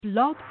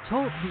Blog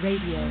Talk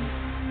Radio.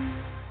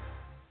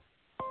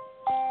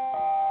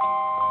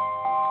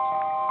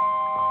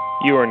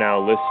 You are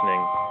now listening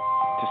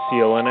to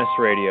CLNS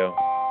Radio,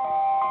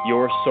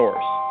 your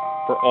source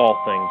for all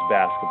things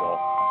basketball.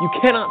 You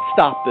cannot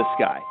stop this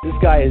guy. This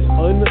guy is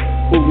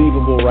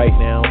unbelievable right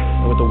now,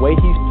 and with the way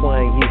he's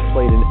playing, he's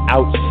played an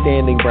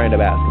outstanding brand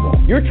of basketball.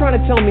 You're trying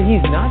to tell me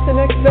he's not the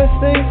next best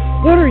thing?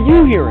 What are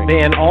you hearing?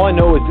 Man, all I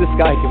know is this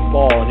guy can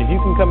ball, and if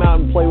you can come out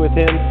and play with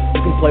him,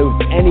 you can play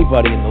with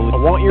anybody in the league.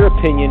 I want your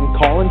opinion.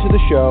 Call into the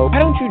show.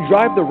 Why don't you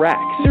drive the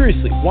rack?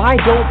 Seriously, why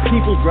don't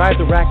people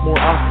drive the rack more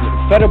often?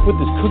 I'm fed up with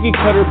this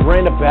cookie-cutter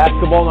brand of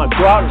basketball. Now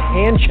go out and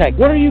hand check.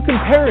 What are you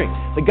comparing?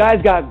 The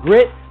guy's got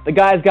grit, the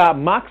guy's got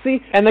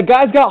moxie, and the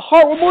guy's got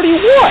heart. What more do you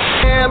want?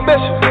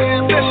 Ambition.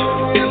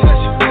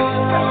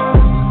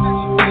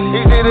 He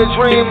did a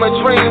dream,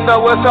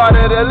 though it's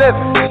harder to live.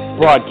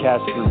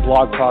 Broadcast through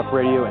Blog Talk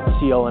Radio and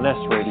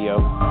CLNS Radio.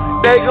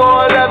 They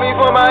gon' love me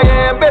for my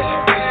ambition.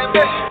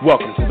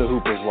 Welcome to the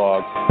Hooper's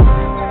Log.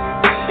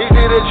 He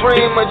did a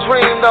dream,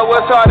 though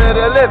it's harder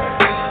to live.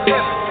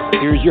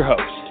 Here's your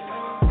host,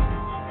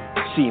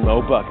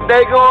 Cmo Buckets.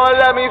 They gon'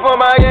 love me for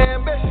my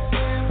ambition.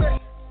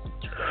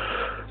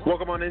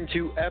 Welcome on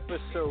into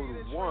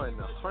episode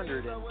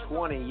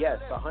 120. Yes,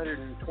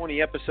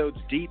 120 episodes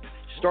deep,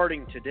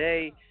 starting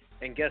today.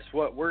 And guess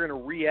what? We're going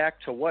to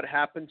react to what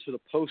happened to the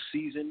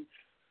postseason.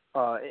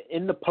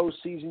 In the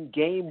postseason,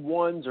 game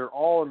ones are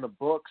all in the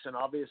books, and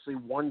obviously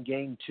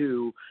game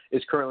two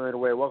is currently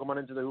underway. Welcome on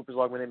into the Hoopers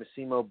Log. My name is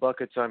Cmo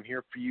Buckets. I'm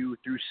here for you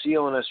through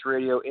CLNS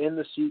Radio in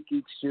the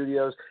SeatGeek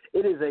Studios.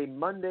 It is a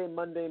Monday,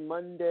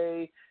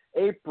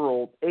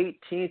 April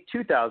 18th,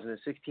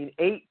 2016,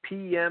 8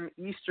 p.m.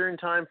 Eastern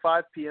Time,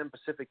 5 p.m.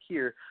 Pacific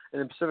here in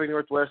the Pacific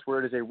Northwest,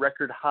 where it is a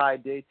record high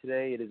day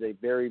today. It is a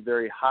very,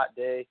 very hot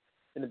day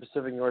in the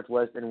Pacific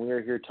Northwest, and we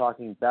are here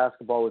talking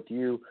basketball with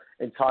you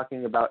and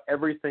talking about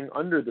everything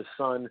under the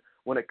sun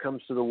when it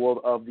comes to the world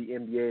of the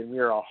NBA. And we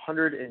are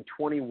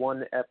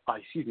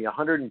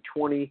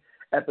 120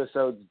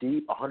 episodes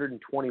deep.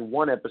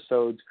 121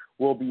 episodes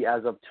will be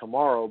as of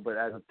tomorrow, but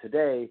as of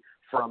today,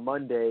 for a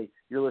Monday,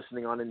 you're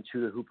listening on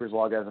into the Hoopers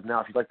Log as of now.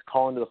 If you'd like to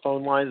call into the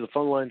phone lines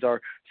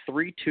are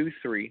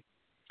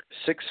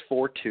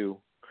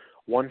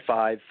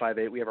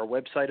 323-642-1558. We have our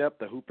website up,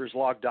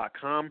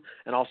 thehooperslog.com,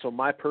 and also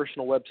my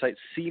personal website,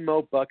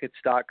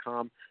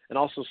 cmobuckets.com, and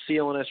also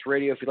CLNS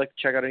Radio. If you'd like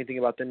to check out anything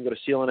about them, go to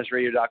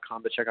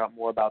clnsradio.com to check out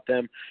more about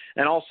them.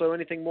 And also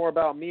anything more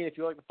about me, if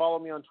you'd like to follow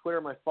me on Twitter,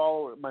 my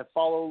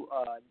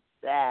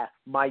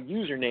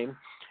username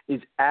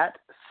is at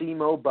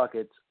Cmo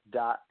Buckets.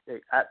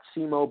 At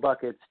Cmo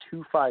Buckets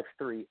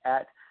 253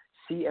 at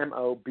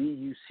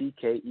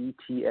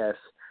CMOBUCKETS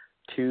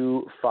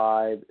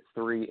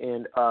 253.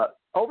 And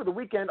over the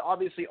weekend,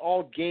 obviously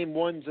all game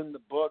ones in the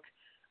book.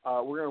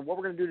 What we're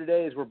going to do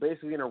today is we're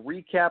basically going to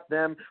recap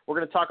them. We're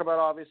going to talk about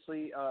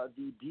obviously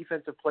the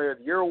Defensive Player of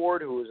the Year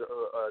award, who was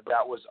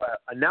that was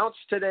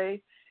announced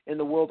today in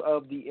the world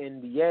of the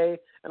NBA,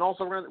 and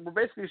also we're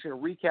basically just going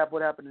to recap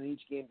what happened in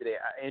each game today.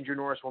 Andrew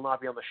Norris will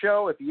not be on the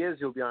show. If he is,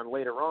 he'll be on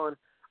later on.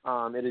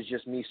 It is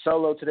just me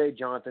solo today.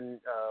 Jonathan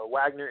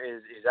Wagner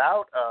is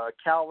out.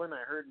 Calvin,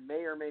 I heard,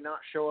 may or may not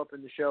show up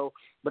in the show.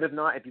 But if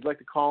not, if you'd like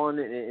to call in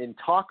and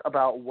talk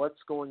about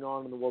what's going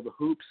on in the world of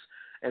hoops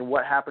and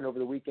what happened over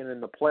the weekend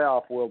in the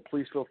playoff world,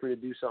 please feel free to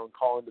do so and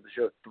call into the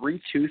show at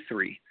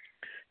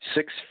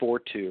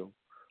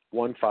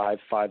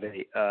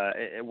 323-642-1558.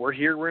 And we're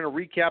here. We're going to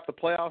recap the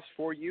playoffs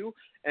for you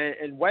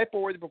and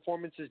wipe-away the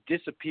performances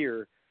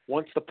disappear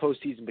once the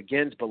postseason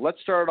begins. But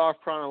let's start it off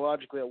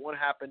chronologically at what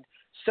happened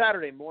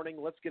Saturday morning.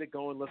 Let's get it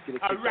going. Let's get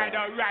it kicked off. All right.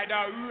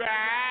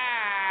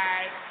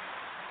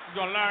 We're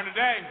going to learn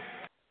today.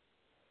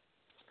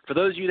 For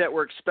those of you that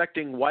were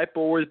expecting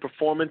wipe-away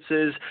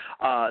performances,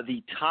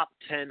 the top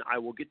 10, I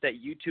will get that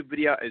YouTube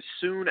video as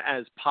soon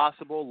as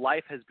possible.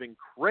 Life has been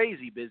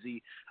crazy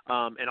busy,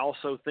 and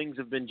also things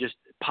have been just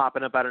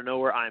popping up out of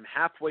nowhere. I'm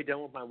halfway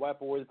done with my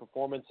wipe-away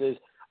performances.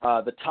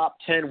 The top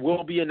 10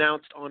 will be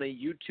announced on a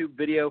YouTube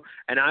video,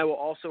 and I will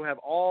also have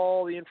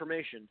all the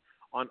information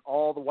on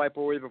all the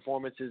wipe-away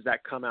performances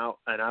that come out,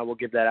 and I will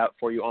give that out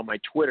for you on my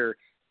Twitter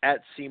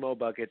at Cmo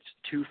Buckets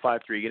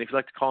 253. Again, if you'd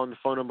like to call in the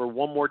phone number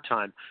one more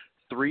time,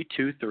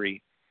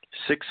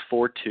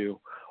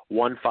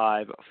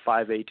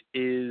 323-642-1558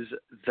 is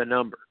the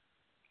number.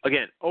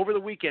 Again, over the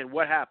weekend,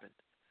 what happened?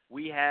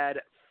 We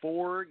had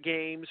 4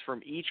 games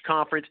from each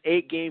conference,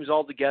 8 games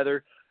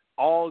altogether.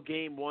 All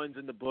game ones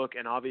in the book,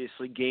 and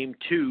obviously game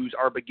twos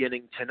are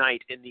beginning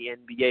tonight in the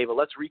NBA. But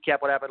let's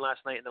recap what happened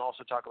last night and then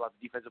also talk about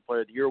the Defensive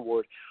Player of the Year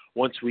award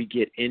once we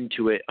get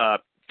into it.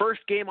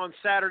 First game on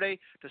Saturday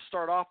to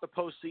start off the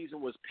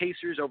postseason was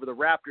Pacers over the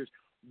Raptors,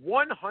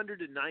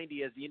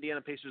 190 as the Indiana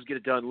Pacers get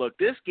it done. Look,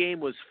 this game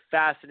was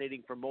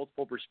fascinating from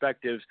multiple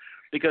perspectives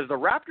because the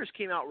Raptors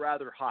came out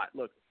rather hot.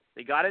 Look,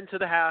 they got into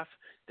the half.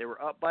 They were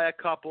up by a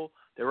couple.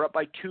 They were up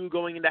by 2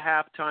 going into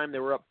halftime. They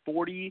were up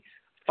 40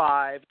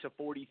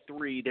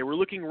 45-43. They were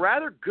looking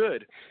rather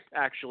good,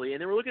 actually,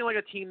 and they were looking like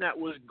a team that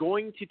was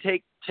going to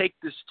take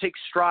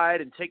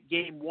stride and take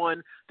game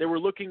one. They were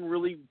looking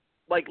really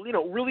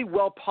really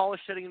well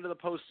polished heading into the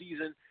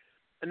postseason,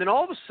 and then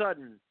all of a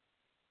sudden,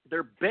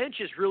 their bench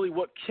is really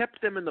what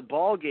kept them in the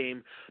ball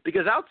game,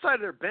 because outside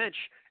of their bench,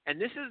 and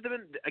this has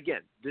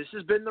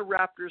been the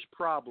Raptors'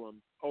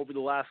 problem over the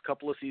last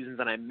couple of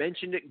seasons, and I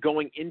mentioned it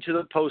going into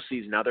the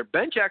postseason. Now, their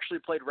bench actually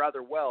played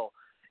rather well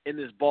in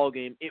this ball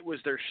game. It was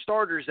their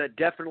starters that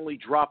definitely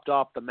dropped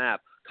off the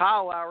map.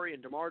 Kyle Lowry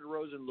and DeMar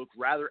DeRozan looked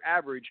rather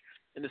average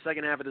in the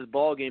second half of this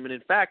ball game, and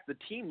in fact, the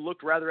team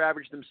looked rather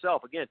average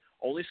themselves. Again,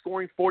 only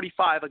scoring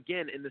 45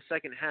 again in the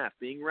second half,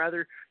 being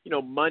rather,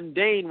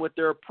 mundane with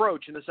their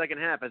approach in the second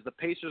half, as the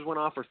Pacers went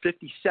off for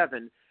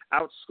 57,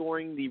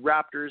 outscoring the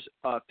Raptors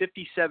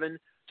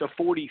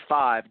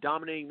 57-45,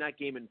 dominating that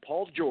game. And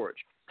Paul George,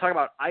 talk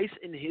about ice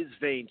in his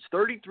veins,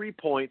 33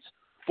 points,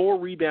 4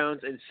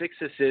 rebounds, and 6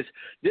 assists.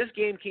 This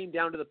game came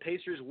down to the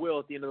Pacers' will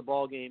at the end of the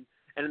ball game,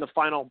 and in the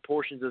final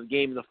portions of the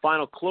game, in the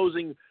final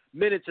closing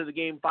minutes of the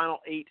game, final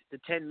 8 to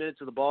 10 minutes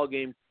of the ball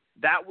game,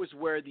 that was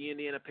where the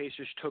Indiana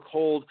Pacers took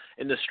hold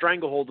in the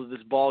stranglehold of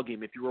this ball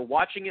game. If you were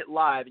watching it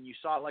live and you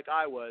saw it like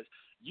I was,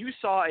 you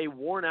saw a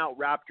worn-out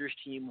Raptors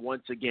team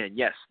once again.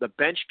 Yes, the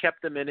bench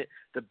kept them in it.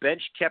 The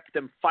bench kept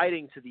them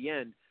fighting to the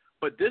end.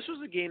 But this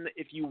was a game that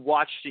if you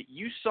watched it,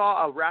 you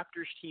saw a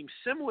Raptors team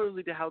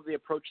similarly to how they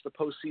approached the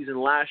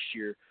postseason last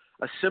year,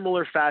 a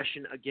similar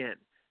fashion again.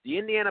 The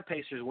Indiana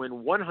Pacers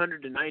win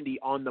 190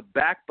 on the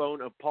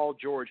backbone of Paul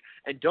George.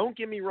 And don't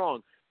get me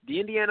wrong, the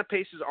Indiana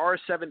Pacers are a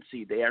 7th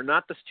seed. They are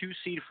not the 2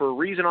 seed for a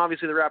reason.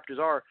 Obviously, the Raptors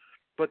are.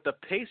 But the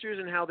Pacers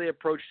and how they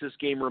approached this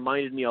game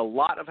reminded me a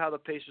lot of how the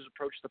Pacers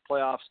approached the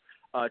playoffs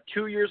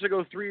 2 years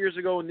ago, 3 years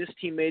ago, when this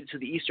team made it to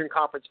the Eastern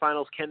Conference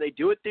Finals. Can they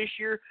do it this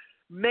year?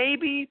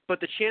 Maybe, but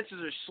the chances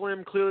are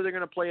slim. Clearly, they're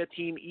going to play a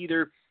team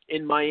either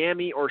in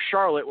Miami or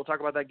Charlotte. We'll talk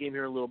about that game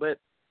here in a little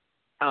bit.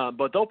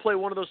 But they'll play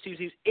one of those teams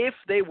if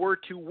they were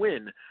to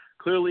win.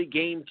 Clearly,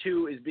 Game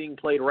 2 is being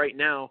played right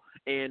now,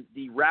 and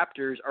the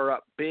Raptors are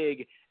up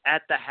big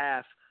at the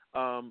half.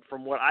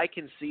 From what I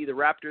can see, the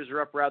Raptors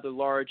are up rather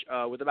large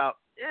with about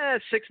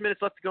 6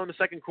 minutes left to go in the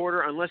second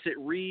quarter, unless it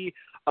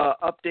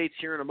updates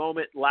here in a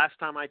moment. Last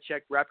time I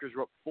checked, Raptors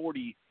were up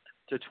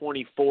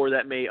 40-24.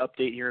 That may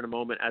update here in a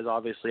moment, as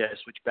obviously I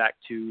switch back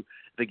to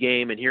the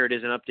game, and here it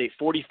is, an update,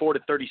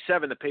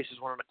 44-37. The Pacers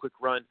went on a quick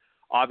run,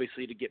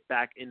 obviously, to get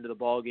back into the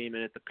ball game.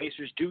 And if the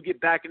Pacers do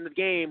get back into the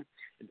game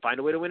and find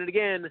a way to win it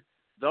again,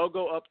 they'll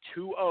go up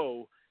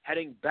 2-0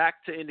 heading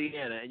back to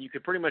Indiana. And you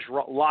could pretty much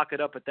lock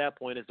it up at that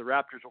point, as the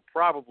Raptors will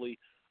probably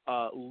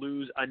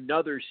lose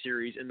another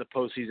series in the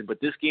postseason. But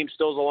this game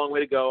still has a long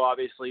way to go,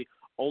 obviously,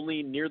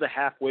 only near the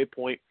halfway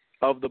point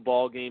of the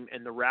ball game.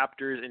 And the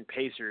Raptors and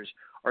Pacers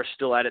are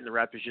still at it. And the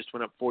Raptors just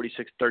went up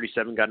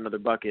 46-37, got another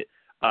bucket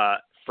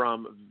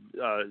from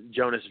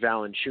Jonas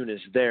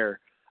Valanciunas there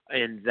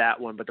in that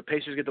one. But the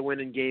Pacers get the win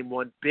in game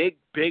one. Big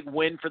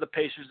win for the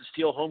Pacers to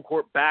steal home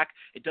court back.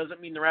 It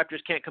doesn't mean the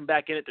Raptors can't come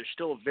back in it. They're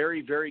still a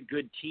very, very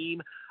good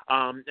team.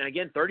 And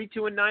again,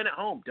 32-9 at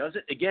home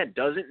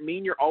doesn't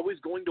mean you're always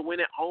going to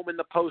win at home in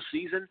the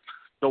postseason.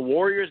 The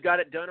Warriors got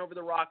it done over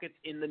the Rockets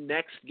in the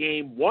next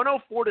game,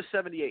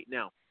 104-78.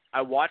 Now,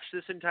 I watched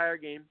this entire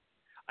game.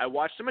 I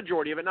watched the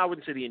majority of it. And I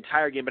wouldn't say the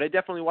entire game, but I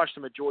definitely watched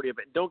the majority of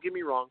it. And don't get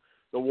me wrong,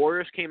 the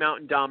Warriors came out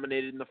and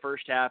dominated in the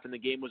first half, and the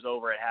game was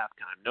over at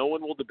halftime. No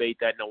one will debate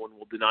that. No one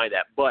will deny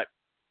that. But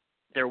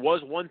there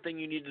was one thing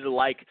you needed to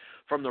like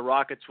from the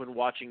Rockets when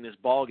watching this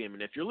ball game.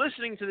 And if you're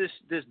listening to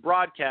this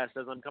broadcast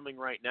as I'm coming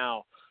right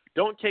now,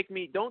 don't take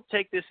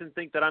this and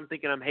think that I'm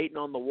thinking I'm hating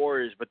on the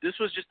Warriors, but this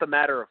was just a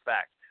matter of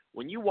fact.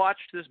 When you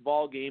watched this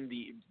ball game,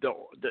 the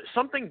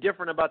something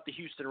different about the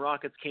Houston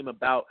Rockets came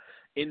about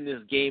in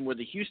this game, where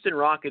the Houston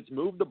Rockets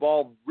moved the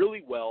ball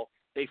really well.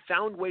 They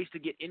found ways to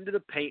get into the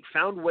paint,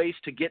 found ways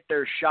to get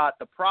their shot.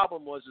 The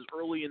problem was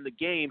early in the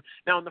game.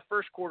 Now, in the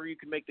first quarter, you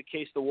can make the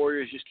case the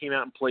Warriors just came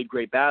out and played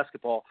great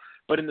basketball.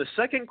 But in the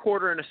second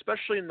quarter, and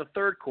especially in the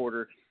third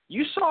quarter,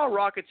 you saw a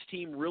Rockets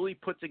team really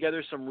put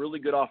together some really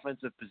good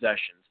offensive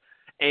possessions.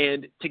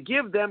 And to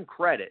give them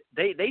credit,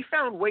 they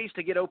found ways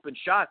to get open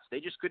shots. They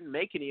just couldn't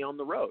make any on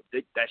the road.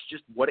 That's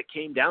just what it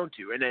came down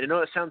to. And I know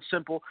that sounds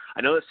simple.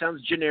 I know that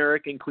sounds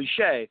generic and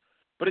cliche,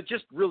 but it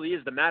just really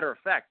is the matter of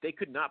fact. They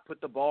could not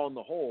put the ball in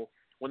the hole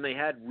when they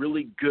had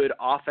really good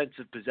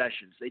offensive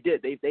possessions. They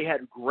did. They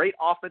had great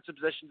offensive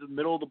possessions in the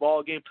middle of the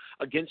ball game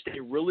against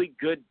a really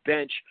good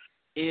bench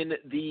in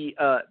the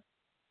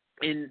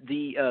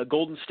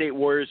Golden State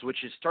Warriors,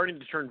 which is starting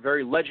to turn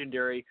very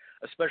legendary,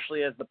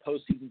 especially as the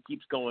postseason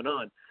keeps going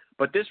on.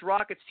 But this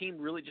Rockets team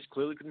really just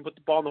clearly couldn't put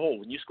the ball in the hole.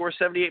 When you score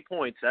 78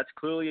 points, that's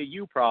clearly a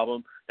you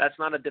problem. That's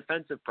not a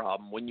defensive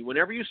problem.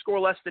 Whenever you score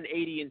less than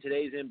 80 in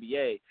today's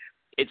NBA,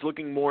 it's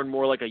looking more and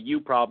more like a you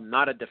problem,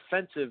 not a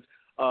defensive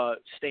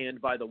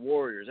stand by the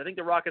Warriors. I think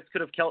the Rockets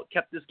could have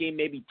kept this game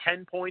maybe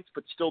 10 points,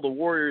 but still the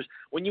Warriors,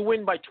 when you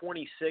win by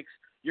 26,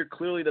 you're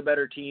clearly the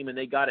better team, and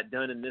they got it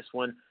done in this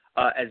one.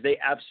 As they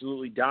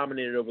absolutely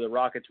dominated over the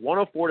Rockets,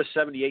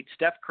 104-78.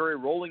 Steph Curry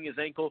rolling his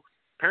ankle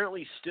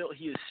Apparently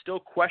he is still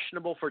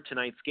questionable for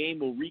tonight's game.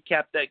 We'll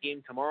recap that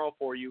game tomorrow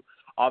for you,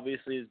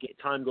 obviously, as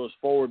time goes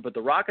forward. But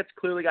the Rockets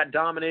clearly got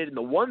dominated, and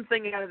the one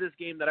thing out of this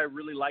game that I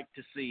really liked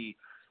to see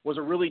was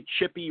a really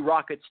chippy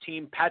Rockets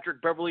team.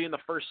 Patrick Beverley in the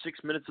first 6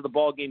 minutes of the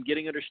ball game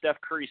getting under Steph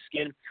Curry's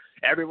skin.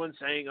 Everyone's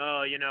saying,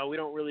 we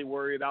don't really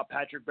worry about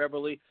Patrick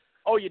Beverley.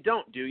 Oh, you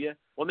don't, do you?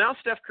 Well, now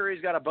Steph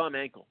Curry's got a bum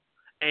ankle.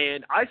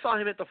 And I saw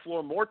him hit the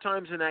floor more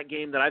times in that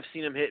game than I've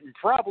seen him hit in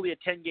probably a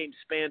 10-game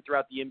span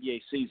throughout the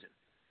NBA season.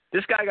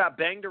 This guy got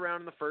banged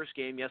around in the first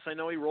game. Yes, I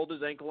know he rolled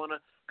his ankle on a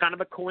kind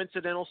of a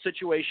coincidental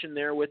situation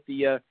there with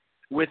the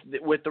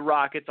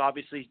Rockets,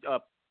 obviously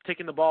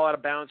taking the ball out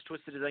of bounds,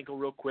 twisted his ankle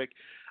real quick.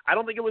 I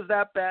don't think it was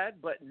that bad,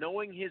 but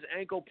knowing his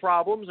ankle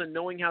problems and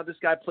knowing how this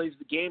guy plays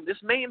the game, this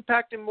may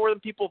impact him more than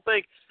people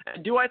think.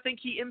 And do I think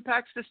he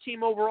impacts this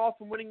team overall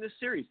from winning this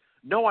series?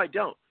 No, I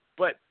don't.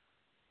 But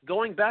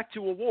going back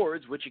to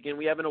awards, which, again,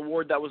 we have an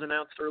award that was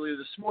announced earlier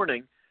this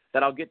morning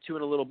that I'll get to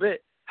in a little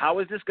bit. How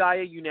is this guy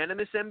a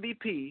unanimous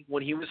MVP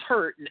when he was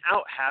hurt and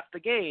out half the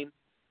game,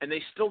 and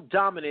they still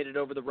dominated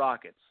over the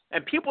Rockets?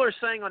 And people are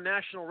saying on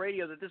national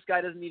radio that this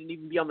guy doesn't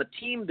even be on the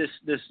team this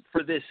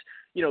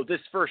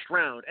first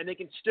round, and they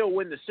can still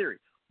win the series.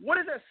 What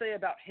does that say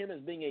about him as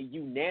being a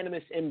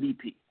unanimous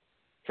MVP?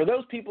 For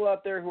those people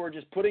out there who are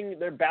just putting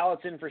their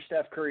ballots in for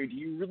Steph Curry, do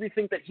you really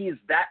think that he is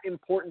that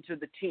important to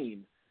the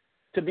team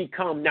to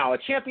become now a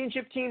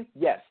championship team?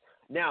 Yes.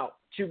 Now,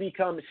 to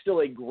become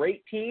still a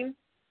great team,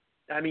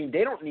 I mean,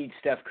 they don't need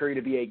Steph Curry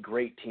to be a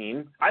great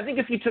team. I think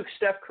if you took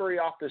Steph Curry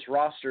off this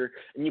roster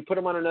and you put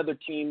him on another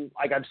team,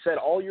 like I've said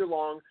all year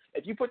long,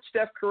 if you put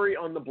Steph Curry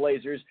on the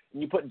Blazers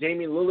and you put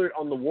Damian Lillard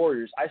on the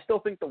Warriors, I still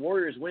think the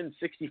Warriors win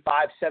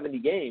 65, 70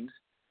 games.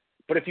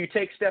 But if you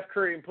take Steph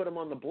Curry and put him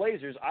on the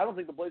Blazers, I don't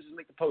think the Blazers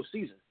make the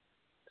postseason.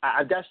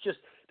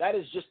 That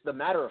is just the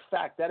matter of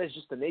fact. That is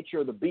just the nature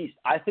of the beast.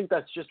 I think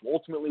that's just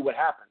ultimately what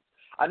happens.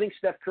 I think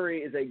Steph Curry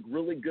is a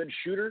really good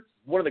shooter,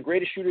 one of the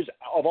greatest shooters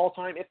of all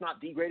time, if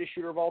not the greatest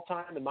shooter of all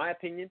time, in my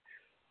opinion.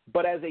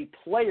 But as a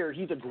player,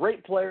 he's a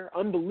great player,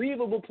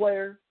 unbelievable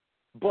player.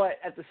 But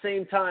at the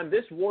same time,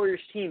 this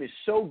Warriors team is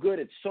so good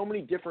at so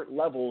many different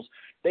levels.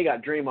 They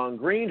got Draymond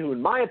Green, who,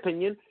 in my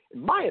opinion,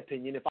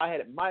 if I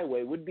had it my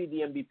way, would be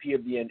the MVP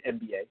of the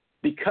NBA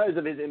because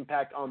of his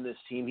impact on this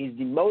team. He's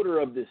the motor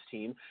of this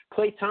team.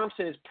 Klay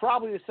Thompson is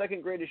probably the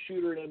second greatest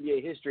shooter in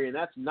NBA history, and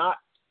that's not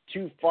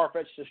too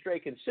far-fetched to stray,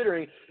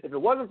 considering if it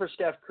wasn't for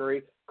Steph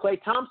Curry,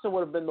 Klay Thompson would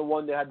have been the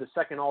one that had the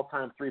second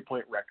all-time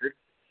three-point record.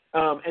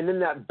 And then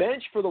that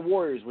bench for the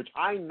Warriors, which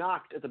I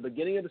knocked at the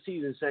beginning of the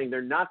season saying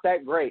they're not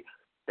that great,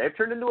 they've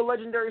turned into a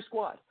legendary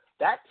squad.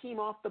 That team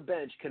off the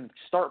bench can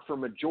start for a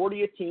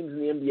majority of teams in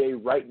the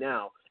NBA right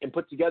now and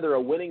put together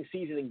a winning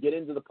season and get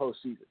into the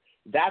postseason.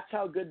 That's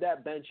how good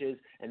that bench is,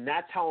 and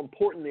that's how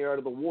important they are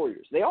to the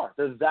Warriors. They are.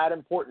 They're that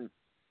important.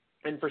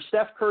 And for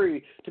Steph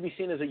Curry to be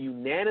seen as a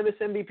unanimous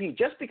MVP,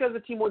 just because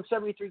the team won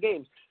 73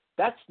 games,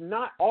 that's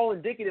not all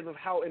indicative of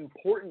how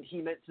important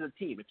he meant to the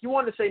team. If you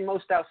want to say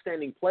most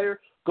outstanding player,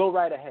 go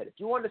right ahead. If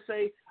you want to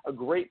say a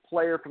great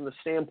player from the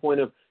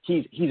standpoint of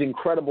he's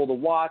incredible to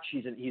watch,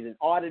 he's an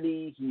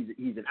oddity,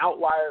 he's an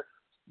outlier,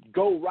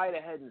 go right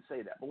ahead and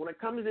say that. But when it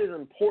comes to his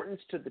importance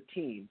to the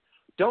team,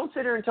 don't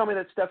sit here and tell me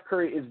that Steph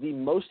Curry is the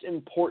most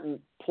important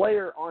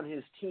player on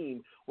his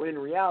team when in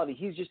reality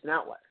he's just an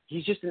outlier.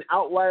 He's just an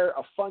outlier,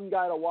 a fun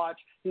guy to watch.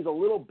 He's a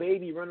little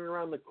baby running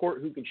around the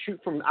court who can shoot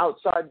from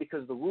outside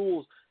because the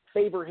rules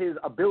favor his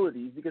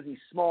abilities because he's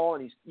small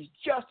and he's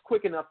just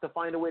quick enough to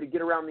find a way to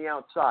get around the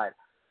outside.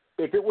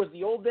 If it was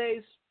the old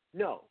days,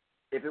 no.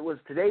 If it was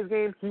today's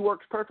game, he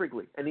works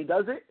perfectly, and he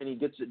does it, and he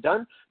gets it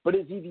done. But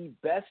is he the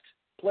best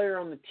player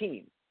on the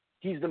team?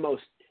 He's the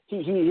most.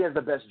 He has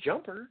the best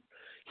jumper.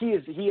 He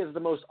has the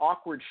most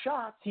awkward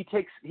shots. He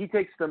takes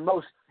the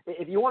most.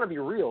 If you want to be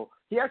real,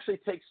 he actually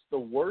takes the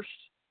worst.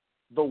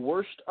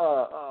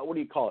 What do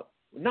you call it?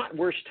 Not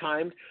worst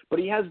timed, but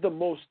he has the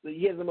most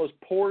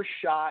poor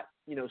shot,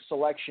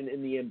 selection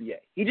in the NBA.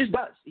 He just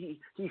does. He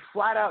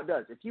flat out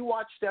does. If you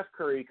watch Steph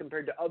Curry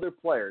compared to other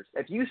players,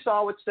 if you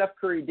saw what Steph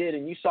Curry did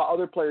and you saw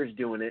other players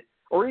doing it,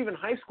 or even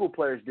high school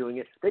players doing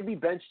it, they'd be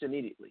benched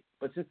immediately.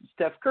 But since it's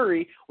Steph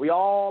Curry, we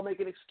all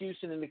make an excuse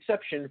and an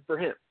exception for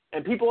him.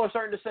 And people are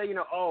starting to say,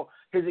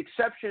 his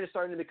exception is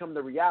starting to become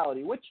the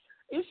reality, which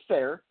is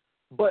fair.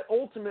 But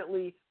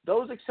ultimately,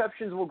 those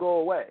exceptions will go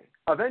away.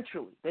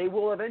 Eventually. They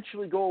will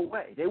eventually go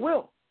away. They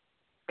will.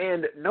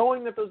 And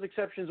knowing that those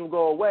exceptions will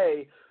go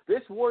away,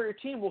 this Warrior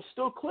team will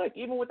still click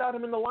even without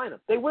him in the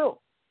lineup. They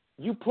will.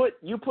 You put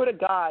a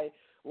guy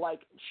like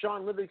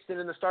Sean Livingston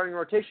in the starting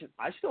rotation,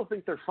 I still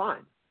think they're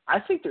fine. I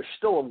think they're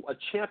still a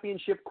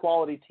championship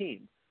quality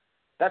team.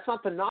 That's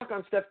not to knock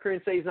on Steph Curry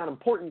and say he's not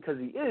important, because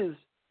he is,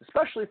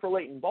 especially for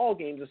late in ball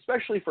games,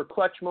 especially for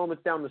clutch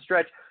moments down the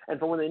stretch and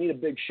for when they need a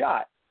big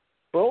shot.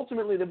 But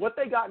ultimately, what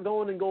they got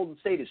going in Golden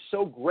State is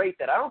so great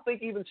that I don't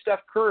think even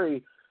Steph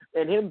Curry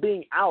and him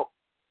being out,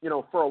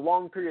 for a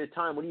long period of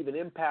time would even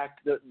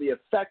impact the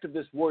effect of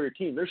this Warrior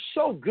team. They're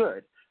so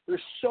good.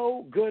 They're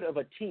so good of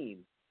a team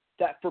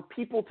that for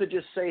people to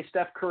just say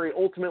Steph Curry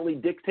ultimately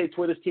dictates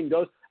where this team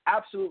goes,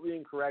 absolutely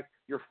incorrect.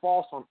 You're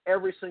false on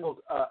every single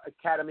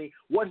academy.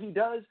 What he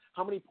does,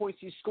 how many points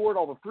he's scored,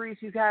 all the threes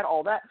he's had,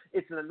 all that,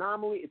 it's an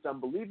anomaly. It's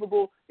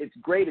unbelievable. It's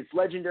great. It's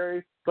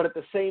legendary. But at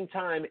the same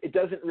time, it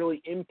doesn't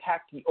really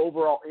impact the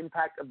overall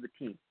impact of the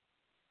team.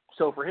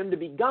 So for him to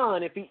be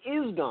gone, if he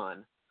is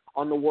gone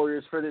on the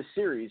Warriors for this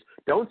series,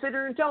 don't sit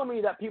here and tell me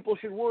that people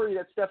should worry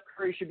that Steph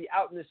Curry should be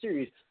out in the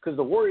series, because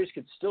the Warriors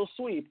could still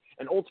sweep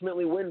and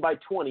ultimately win by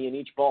 20 in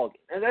each ballgame.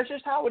 And that's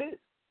just how it is.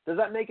 Does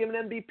that make him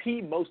an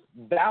MVP, most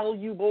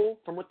valuable,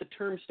 from what the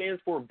term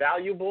stands for,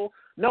 valuable?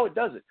 No, it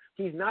doesn't.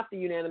 He's not the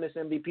unanimous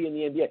MVP in the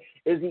NBA.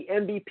 Is he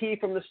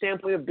MVP from the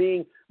standpoint of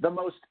being the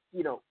most,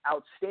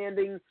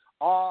 outstanding,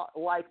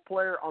 awe-like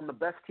player on the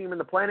best team in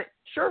the planet?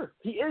 Sure,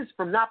 he is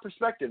from that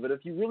perspective. But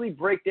if you really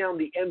break down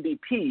the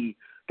MVP,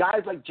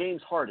 guys like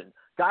James Harden,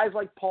 guys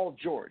like Paul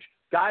George,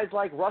 guys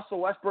like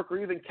Russell Westbrook or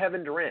even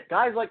Kevin Durant,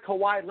 guys like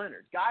Kawhi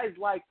Leonard, guys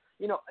like,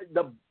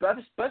 the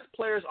best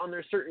players on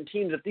their certain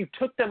teams, if you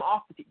took them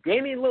off the team,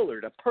 Damian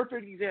Lillard, a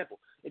perfect example,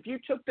 if you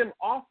took them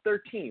off their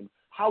team,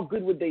 how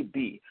good would they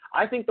be?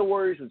 I think the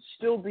Warriors would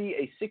still be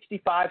a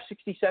 65,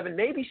 67,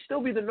 maybe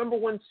still be the number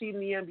one seed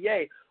in the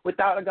NBA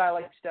without a guy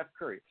like Steph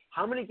Curry.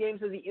 How many games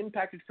has he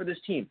impacted for this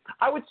team?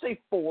 I would say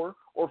 4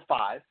 or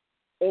 5,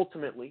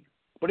 ultimately.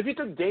 But if you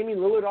took Damian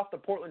Lillard off the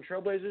Portland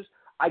Trailblazers,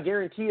 I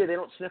guarantee you they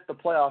don't sniff the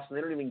playoffs and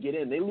they don't even get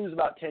in. They lose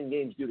about 10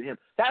 games due to him.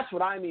 That's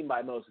what I mean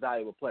by most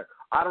valuable player.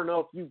 I don't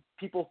know if you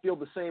people feel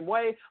the same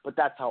way, but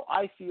that's how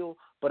I feel.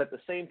 But at the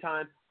same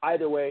time,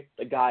 either way,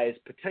 the guy is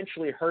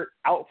potentially hurt,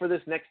 out for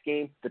this next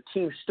game. The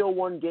team still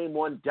won game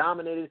 1,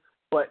 dominated,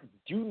 but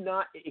do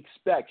not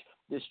expect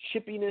this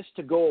chippiness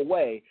to go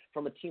away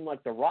from a team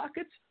like the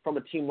Rockets, from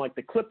a team like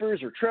the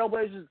Clippers or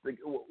Trailblazers,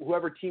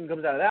 whoever team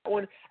comes out of that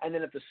one. And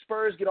then if the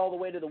Spurs get all the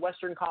way to the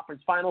Western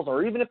Conference Finals,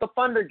 or even if the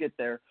Thunder get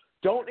there,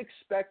 don't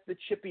expect the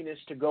chippiness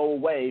to go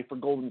away for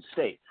Golden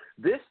State.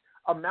 This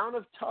amount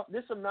of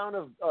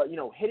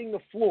hitting the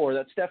floor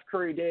that Steph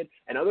Curry did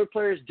and other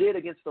players did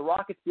against the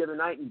Rockets the other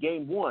night in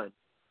Game 1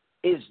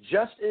 is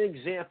just an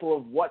example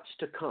of what's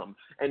to come.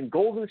 And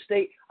Golden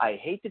State, I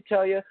hate to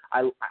tell you,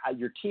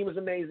 your team is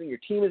amazing, your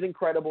team is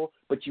incredible,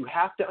 but you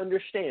have to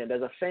understand,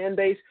 as a fan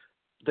base,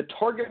 the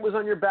target was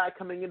on your back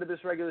coming into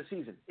this regular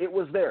season. It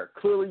was there.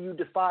 Clearly you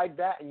defied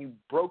that and you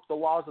broke the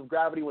laws of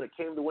gravity when it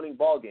came to winning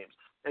ball games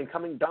and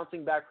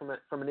bouncing back from an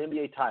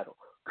NBA title.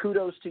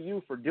 Kudos to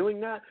you for doing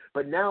that,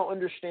 but now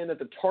understand that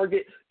the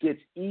target gets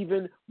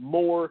even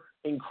more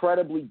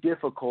incredibly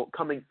difficult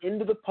coming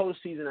into the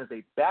postseason as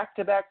a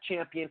back-to-back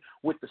champion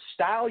with the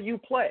style you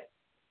play.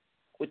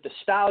 With the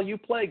style you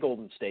play,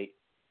 Golden State,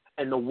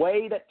 and the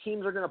way that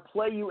teams are going to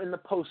play you in the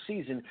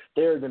postseason,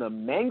 they're going to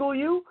mangle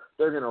you,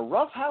 they're going to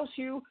roughhouse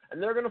you,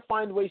 and they're going to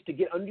find ways to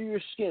get under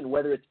your skin,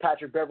 whether it's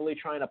Patrick Beverley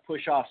trying to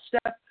push off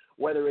Steph,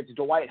 whether it's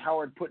Dwight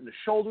Howard putting a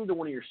shoulder to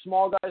one of your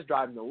small guys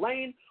driving the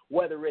lane,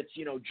 whether it's,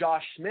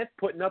 Josh Smith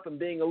putting up and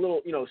being a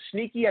little,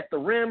 sneaky at the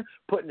rim,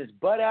 putting his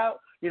butt out,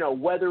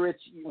 whether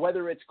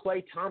it's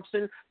Klay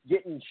Thompson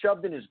getting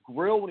shoved in his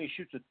grill when he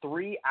shoots a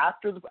 3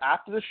 after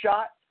the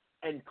shot,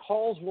 and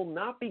calls will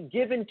not be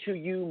given to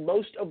you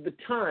most of the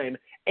time.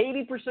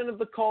 80% of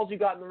the calls you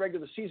got in the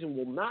regular season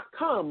will not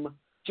come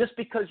just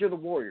because you're the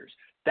Warriors.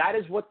 That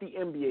is what the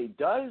NBA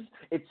does.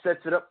 It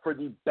sets it up for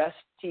the best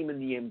team in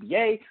the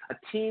NBA, a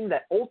team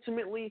that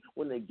ultimately,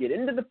 when they get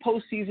into the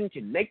postseason,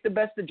 can make the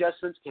best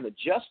adjustments, can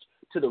adjust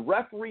to the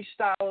referee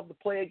style of the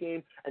play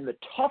game and the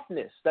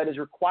toughness that is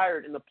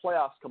required in the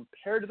playoffs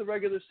compared to the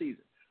regular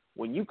season.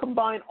 When you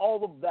combine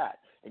all of that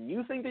and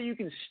you think that you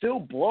can still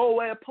blow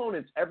away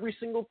opponents every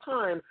single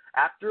time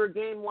after a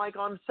game like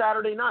on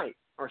Saturday night,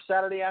 or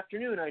Saturday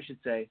afternoon, I should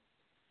say,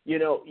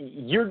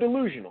 you're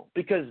delusional,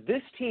 because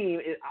this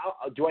team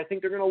do I think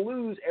they're going to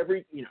lose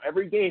every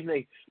game?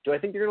 Do I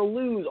think they're going to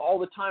lose all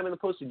the time in the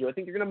postseason? Do I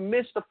think they're going to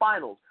miss the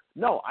finals?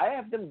 No, I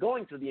have them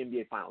going to the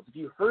NBA Finals. If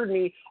you heard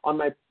me on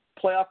my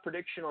playoff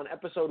prediction on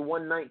episode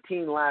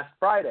 119 last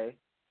Friday,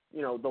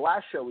 the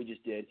last show we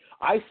just did,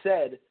 I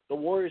said the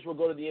Warriors will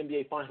go to the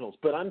NBA Finals.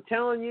 But I'm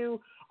telling you,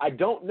 I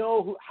don't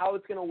know how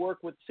it's going to work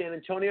with San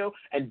Antonio.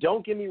 And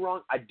don't get me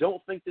wrong, I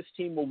don't think this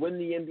team will win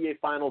the NBA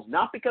Finals,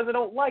 not because I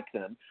don't like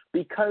them,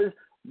 because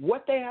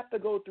what they have to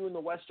go through in the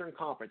Western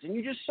Conference. And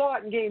you just saw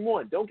it in Game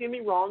 1. Don't get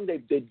me wrong,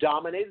 they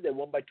dominated. They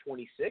won by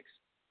 26.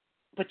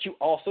 But you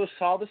also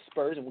saw the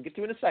Spurs, and we'll get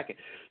to it in a second.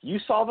 You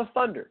saw the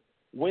Thunder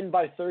win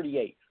by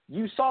 38.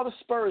 You saw the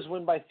Spurs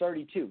win by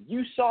 32.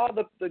 You saw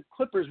the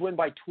Clippers win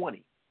by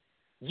 20.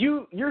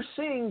 You're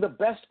seeing the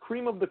best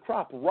cream of the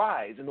crop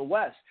rise in the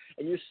West,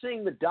 and you're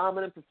seeing the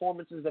dominant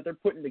performances that they're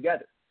putting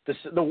together.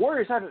 The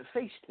Warriors haven't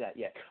faced that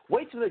yet.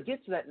 Wait till they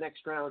get to that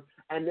next round,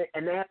 and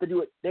they have to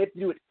do it. They have to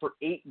do it for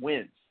 8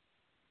 wins.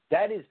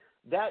 That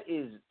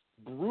is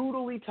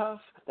brutally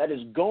tough. That is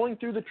going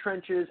through the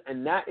trenches,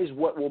 and that is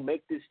what will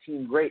make this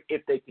team great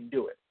if they can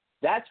do it.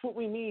 That's what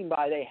we mean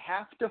by they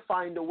have to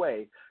find a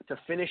way to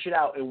finish it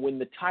out and win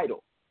the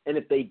title. And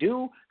if they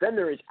do, then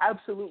there is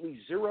absolutely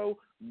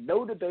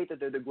no debate that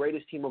they're the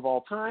greatest team of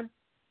all time.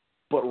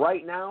 But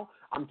right now,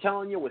 I'm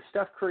telling you, with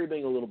Steph Curry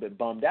being a little bit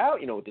bummed out,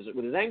 with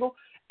his ankle,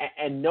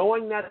 and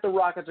knowing that the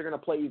Rockets are going to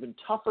play even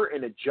tougher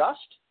and adjust,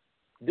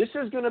 this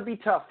is going to be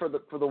tough for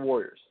the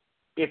Warriors.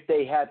 If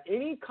they have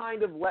any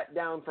kind of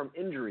letdown from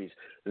injuries,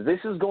 this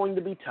is going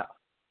to be tough.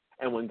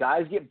 And when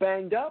guys get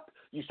banged up,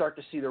 you start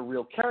to see their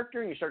real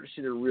character, and you start to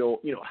see their real,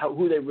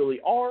 who they really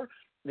are.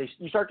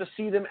 You start to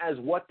see them as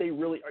what they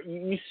really are.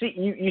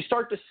 You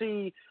start to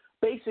see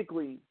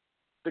basically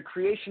the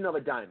creation of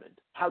a diamond.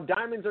 How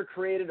diamonds are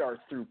created are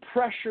through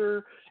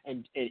pressure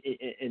and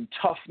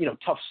tough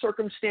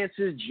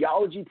circumstances.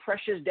 Geology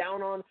presses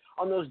down on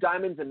those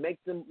diamonds and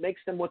makes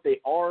them what they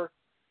are.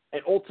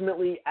 And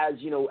ultimately, as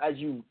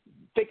you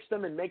fix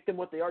them and make them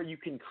what they are, you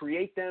can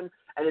create them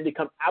and they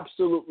become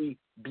absolutely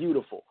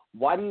beautiful.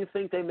 Why do you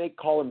think they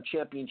call them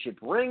championship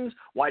rings?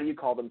 Why do you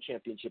call them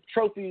championship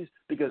trophies?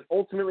 Because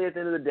ultimately, at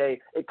the end of the day,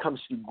 it comes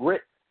to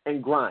grit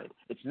and grind.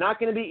 It's not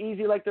going to be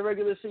easy like the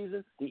regular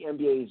season. The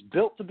NBA is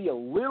built to be a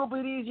little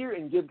bit easier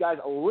and give guys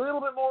a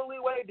little bit more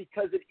leeway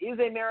because it is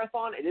a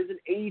marathon. It is an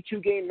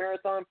 82-game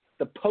marathon.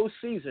 The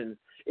postseason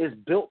is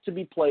built to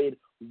be played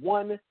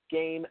one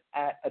game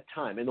at a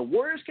time. And the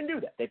Warriors can do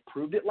that. They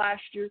proved it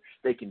last year.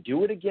 They can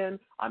do it again.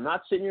 I'm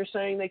not sitting here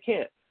saying they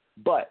can't.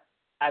 But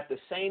at the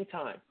same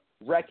time,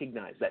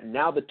 recognize that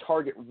now the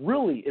target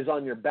really is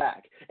on your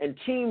back. And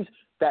teams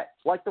that,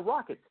 like the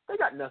Rockets, they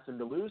got nothing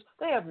to lose.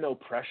 They have no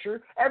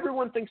pressure.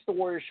 Everyone thinks the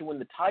Warriors should win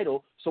the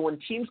title. So when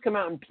teams come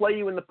out and play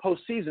you in the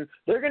postseason,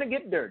 they're going to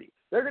get dirty.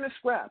 They're going to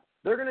scrap.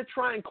 They're going to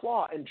try and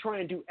claw and try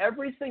and do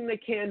everything they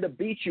can to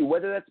beat you,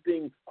 whether that's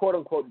being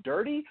quote-unquote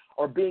dirty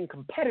or being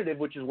competitive,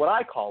 which is what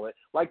I call it,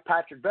 like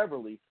Patrick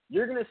Beverley.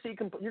 You're going to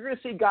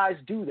see guys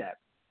do that.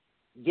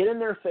 Get in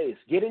their face.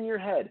 Get in your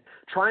head.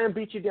 Try and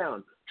beat you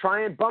down.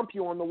 Try and bump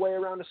you on the way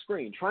around a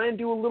screen. Try and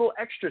do a little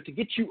extra to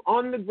get you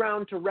on the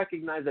ground to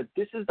recognize that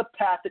this is the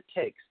path it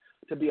takes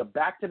to be a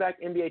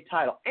back-to-back NBA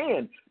title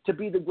and to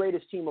be the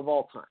greatest team of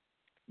all time.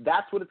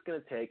 That's what it's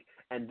going to take,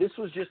 and this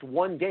was just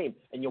one game.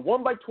 And you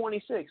won by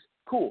 26,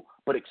 cool,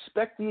 but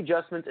expect the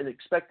adjustments and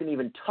expect an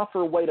even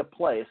tougher way to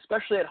play,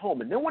 especially at home.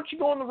 And then once you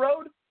go on the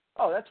road,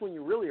 that's when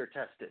you really are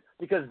tested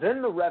because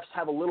then the refs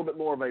have a little bit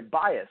more of a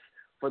bias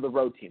for the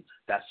road team.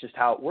 That's just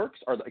how it works,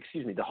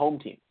 the home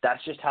team.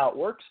 That's just how it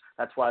works.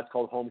 That's why it's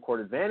called home court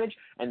advantage,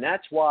 and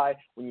that's why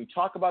when you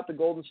talk about the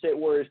Golden State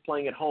Warriors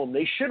playing at home,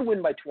 they should win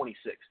by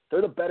 26.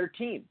 They're the better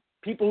team.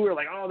 People who are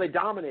like, they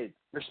dominated.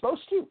 They're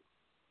supposed to.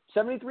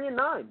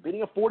 73-9,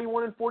 beating a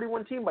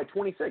 41-41 team by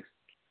 26.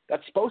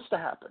 That's supposed to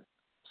happen.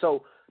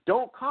 So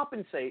don't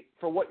compensate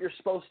for what you're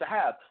supposed to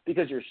have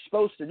because you're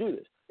supposed to do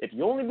this. If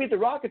you only beat the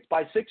Rockets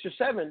by 6 or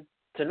 7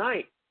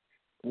 tonight,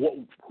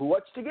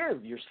 what's to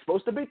give? You're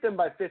supposed to beat them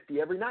by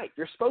 50 every night.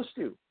 You're supposed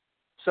to.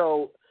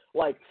 So,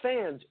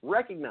 fans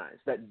recognize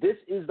that this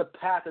is the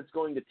path it's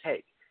going to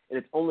take, and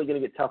it's only going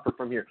to get tougher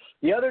from here.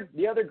 The other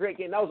great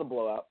game, that was a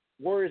blowout.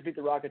 Warriors beat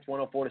the Rockets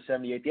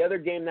 104-78. The other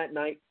game that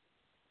night,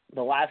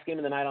 the last game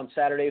of the night on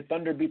Saturday,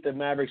 Thunder beat the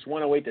Mavericks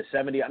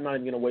 108-70. I'm not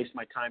even going to waste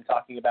my time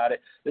talking about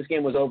it. This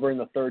game was over in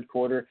the third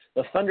quarter.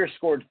 The Thunder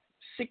scored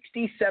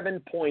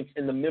 67 points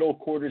in the middle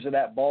quarters of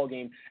that ball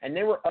game, and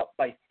they were up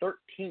by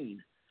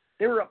 13.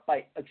 They were up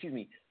by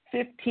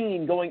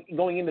 15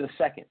 going into the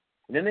second.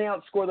 And then they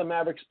outscored the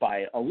Mavericks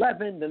by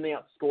 11. Then they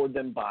outscored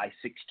them by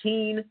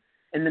 16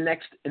 in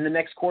the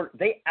next quarter.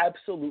 They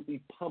absolutely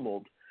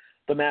pummeled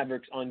the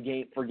Mavericks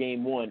for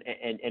game one.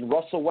 And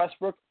Russell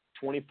Westbrook,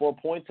 24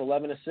 points,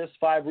 11 assists,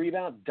 5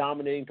 rebounds,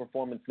 dominating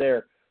performance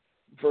there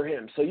for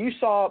him. So you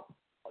saw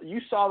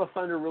the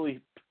Thunder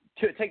really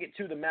take it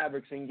to the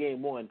Mavericks in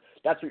game one.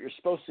 That's what you're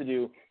supposed to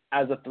do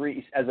as a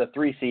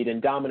three seed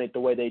and dominate the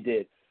way they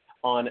did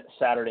on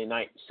Saturday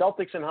night.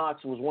 Celtics and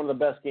Hawks was one of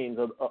the best games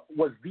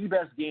was the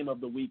best game of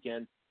the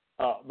weekend.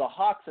 The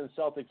Hawks and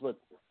Celtics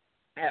looked.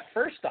 At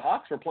first, the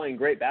Hawks were playing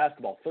great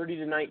basketball,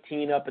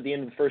 30-19 up at the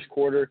end of the first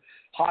quarter.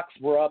 Hawks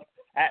were up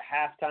at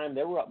halftime.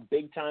 They were up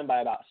big time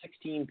by about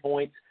 16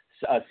 points,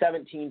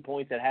 17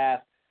 points at half.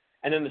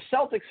 And then the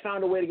Celtics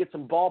found a way to get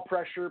some ball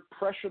pressure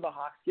the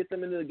Hawks, get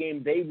them into the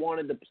game they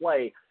wanted to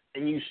play.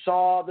 And you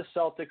saw the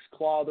Celtics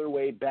claw their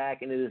way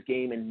back into this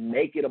game and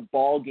make it a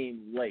ball game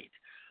late.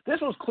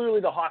 This was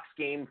clearly the Hawks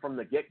game from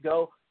the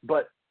get-go,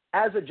 but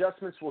as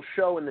adjustments will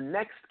show in the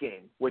next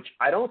game, which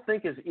I don't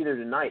think is either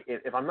tonight.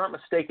 If I'm not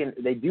mistaken,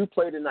 they do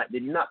play tonight. They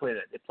do not play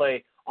tonight. They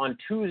play on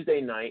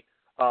Tuesday night,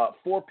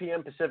 4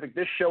 p.m. Pacific.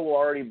 This show will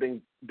already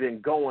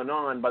been going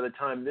on by the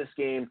time this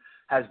game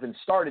has been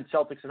started,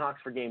 Celtics and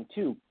Hawks for game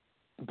 2.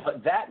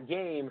 But that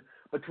game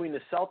between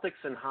the Celtics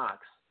and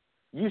Hawks,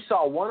 you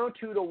saw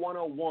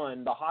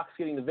 102-101, the Hawks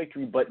getting the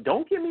victory. But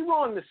don't get me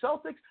wrong, the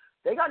Celtics,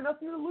 they got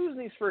nothing to lose in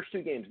these first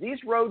 2 games. These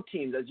road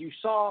teams, as you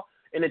saw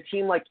in a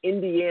team like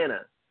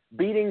Indiana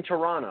beating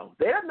Toronto,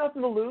 they have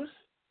nothing to lose.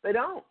 They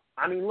don't.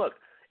 I mean, look,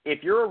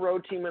 if you're a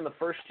road team in the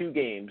first 2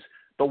 games,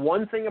 the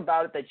one thing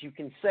about it that you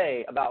can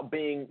say about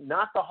being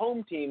not the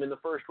home team in the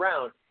first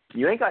round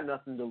You ain't got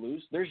nothing to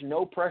lose. There's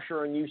no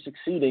pressure on you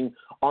succeeding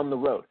on the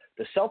road.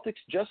 The Celtics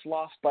just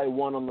lost by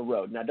 1 on the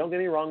road. Now, don't get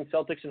me wrong.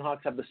 Celtics and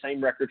Hawks have the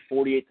same record,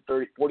 48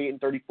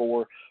 and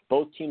 34.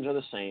 Both teams are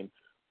the same.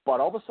 But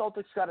all the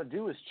Celtics got to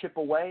do is chip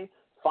away,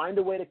 find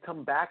a way to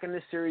come back in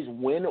this series,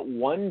 win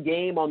one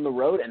game on the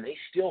road, and they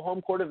steal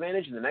home court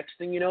advantage. And the next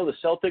thing you know, the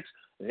Celtics,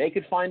 they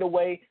could find a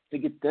way to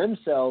get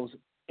themselves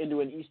into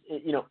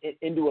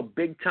into a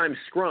big-time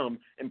scrum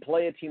and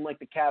play a team like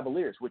the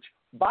Cavaliers, which,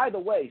 by the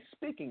way,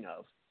 speaking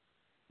of,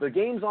 the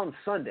game's on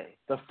Sunday.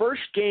 The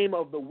first game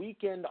of the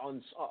weekend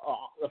on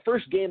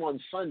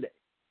Sunday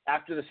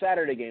after the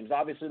Saturday games.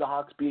 Obviously, the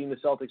Hawks beating the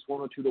Celtics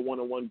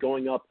 102-101,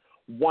 going up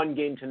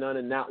 1-0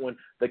 in that one.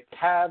 The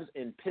Cavs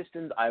and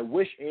Pistons. I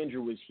wish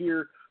Andrew was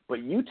here,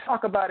 but you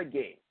talk about a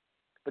game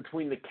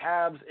between the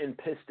Cavs and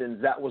Pistons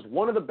that was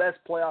one of the best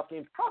playoff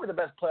games, probably the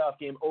best playoff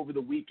game over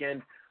the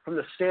weekend from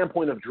the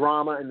standpoint of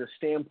drama and the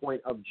standpoint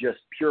of just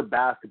pure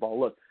basketball.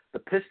 Look, the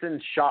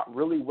Pistons shot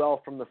really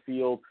well from the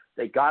field.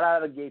 They got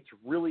out of the gates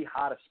really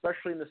hot,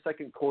 especially in the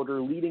second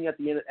quarter, leading at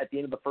the end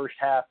of the first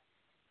half.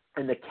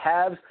 And the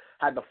Cavs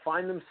had to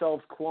find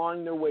themselves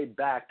clawing their way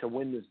back to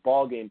win this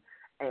ball game.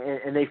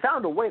 And they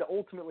found a way to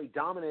ultimately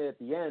dominate at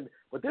the end.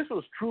 But this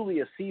was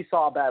truly a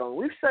seesaw battle. And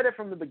we've said it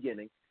from the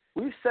beginning.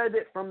 We've said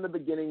it from the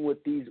beginning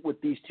with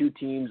these two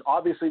teams.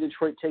 Obviously,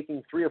 Detroit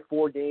taking 3 or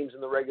 4 games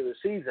in the regular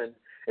season.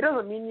 It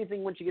doesn't mean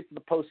anything once you get to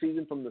the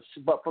postseason.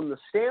 But from the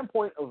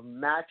standpoint of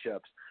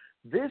matchups,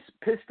 this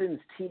Pistons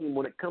team,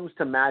 when it comes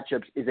to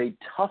matchups, is a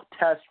tough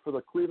test for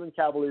the Cleveland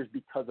Cavaliers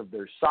because of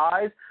their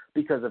size,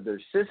 because of their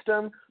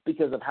system,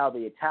 because of how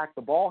they attack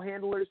the ball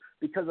handlers,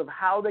 because of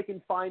how they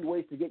can find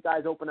ways to get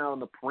guys open out on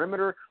the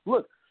perimeter.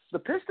 Look, the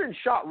Pistons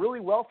shot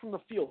really well from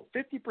the field,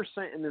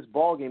 50% in this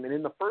ballgame, and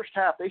in the first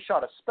half they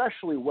shot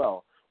especially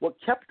well. What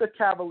kept the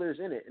Cavaliers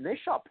in it, and they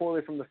shot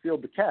poorly from the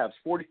field, the Cavs,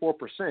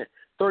 44%,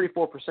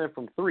 34%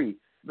 from three.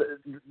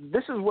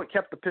 This is what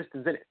kept the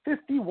Pistons in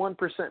it, 51%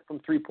 from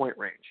three-point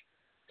range.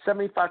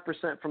 75%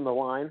 from the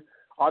line,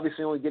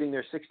 obviously only getting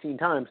there 16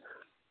 times.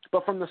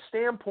 But from the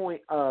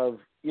standpoint of,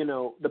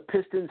 the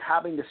Pistons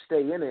having to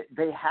stay in it,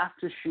 they have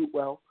to shoot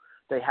well.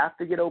 They have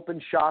to get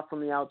open shots on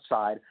the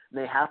outside, and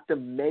they have to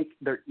make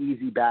their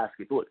easy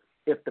baskets. Look,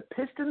 if the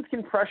Pistons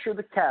can pressure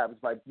the Cavs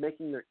by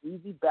making their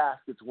easy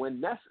baskets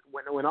when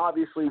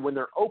obviously when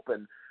they're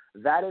open,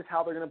 that is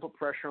how they're going to put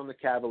pressure on the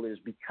Cavaliers,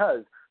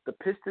 because the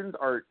Pistons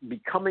are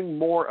becoming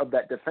more of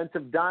that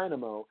defensive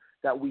dynamo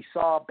that we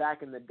saw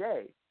back in the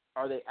day.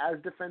 Are they as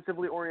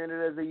defensively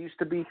oriented as they used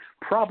to be?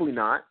 Probably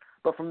not.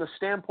 But from the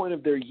standpoint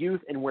of their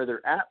youth and where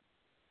they're at,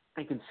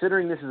 and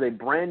considering this is a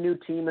brand new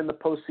team in the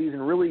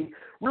postseason,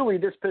 really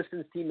this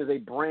Pistons team is a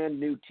brand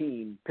new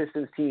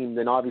Pistons team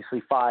than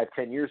obviously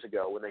 5-10 years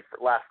ago when they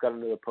last got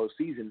into the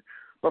postseason.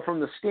 But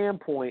from the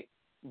standpoint,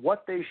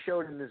 what they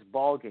showed in this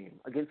ball game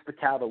against the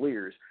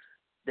Cavaliers,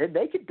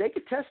 they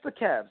could test the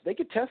Cavs. They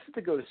could test it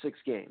to go to 6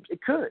 games.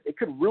 It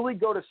could really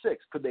go to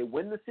 6. Could they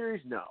win the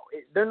series? No.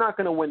 They're not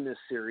going to win this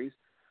series.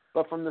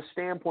 But from the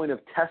standpoint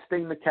of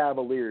testing the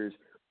Cavaliers,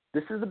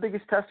 this is the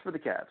biggest test for the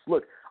Cavs.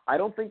 Look, I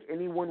don't think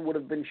anyone would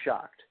have been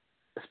shocked,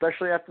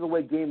 especially after the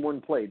way Game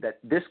 1 played, that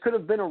this could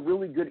have been a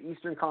really good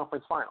Eastern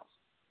Conference Finals.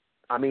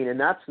 I mean, and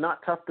that's not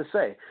tough to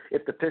say.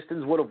 If the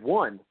Pistons would have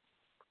won,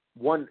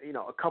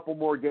 a couple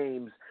more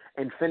games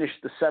and finished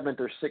the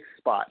 7th or 6th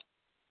spot,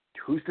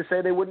 who's to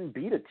say they wouldn't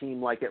beat a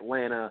team like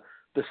Atlanta,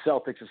 the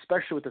Celtics,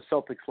 especially with the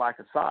Celtics' lack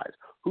of size?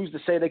 Who's to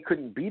say they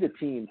couldn't beat a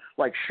team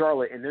like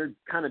Charlotte and their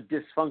kind of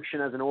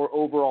dysfunction as an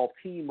overall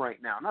team right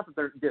now? Not that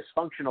they're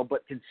dysfunctional,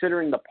 but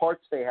considering the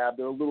parts they have,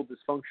 they're a little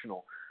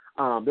dysfunctional.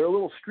 They're a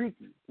little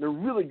streaky. They're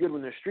really good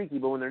when they're streaky,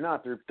 but when they're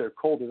not, they're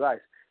cold as ice.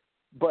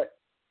 But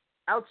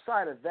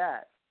outside of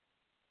that,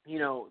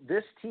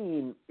 this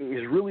team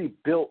is really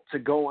built to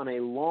go on a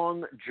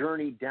long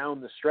journey down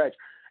the stretch.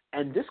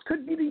 And this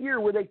could be the year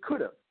where they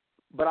could have.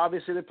 But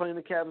obviously they're playing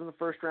the Cavs in the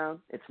first round.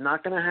 It's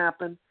not going to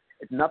happen.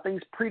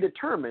 Nothing's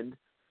predetermined.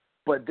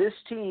 But this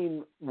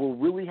team will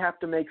really have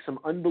to make some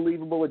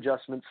unbelievable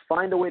adjustments,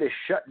 find a way to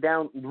shut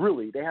down –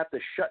 really, they have to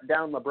shut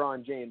down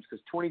LeBron James,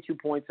 because 22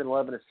 points and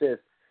 11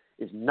 assists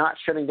is not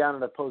shutting down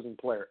an opposing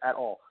player at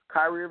all.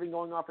 Kyrie Irving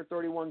going off for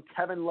 31.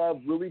 Kevin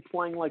Love really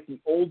playing like the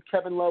old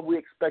Kevin Love we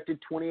expected,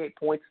 28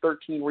 points,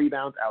 13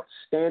 rebounds.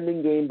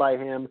 Outstanding game by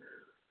him.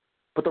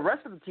 But the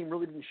rest of the team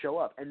really didn't show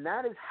up, and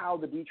that is how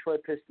the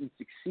Detroit Pistons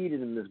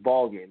succeeded in this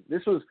ball game.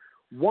 This was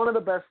one of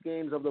the best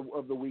games of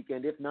the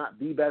weekend, if not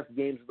the best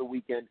games of the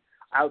weekend,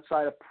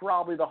 outside of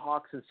probably the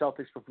Hawks and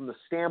Celtics, but from the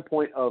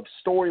standpoint of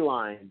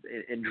storylines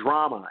and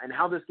drama and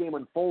how this game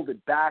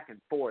unfolded back and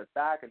forth,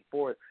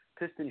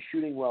 Pistons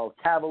shooting well,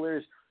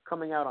 Cavaliers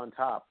coming out on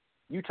top.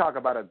 You talk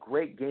about a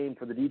great game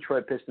for the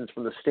Detroit Pistons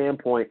from the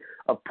standpoint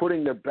of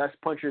putting their best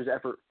puncher's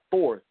effort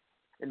forth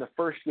in the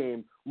first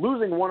game,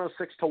 losing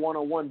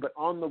 106-101, but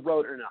on the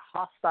road in a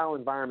hostile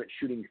environment,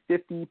 shooting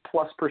 50+%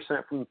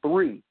 from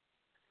three.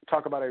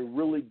 Talk about a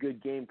really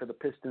good game for the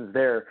Pistons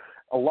there.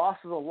 A loss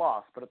is a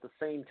loss, but at the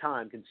same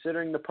time,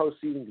 considering the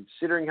postseason,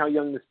 considering how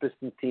young this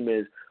Pistons team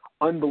is,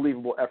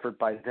 unbelievable effort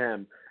by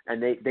them.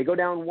 And they go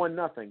down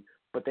 1-0,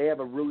 but they have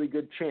a really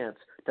good chance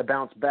to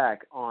bounce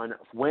back on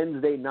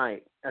Wednesday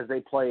night as they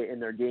play in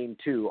their Game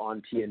 2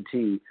 on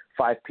TNT,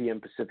 5 p.m.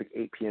 Pacific,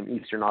 8 p.m.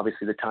 Eastern,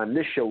 obviously the time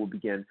this show will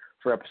begin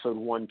for episode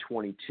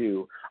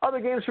 122. Other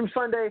games from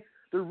Sunday,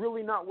 they're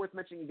really not worth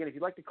mentioning. Again, if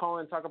you'd like to call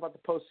in and talk about the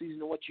postseason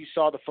and what you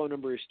saw, the phone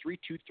number is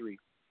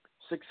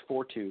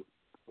 323-642-1558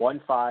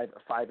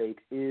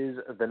 is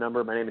the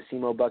number. My name is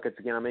Cmo Buckets.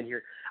 Again, I'm in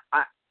here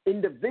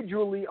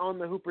individually on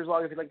the Hoopers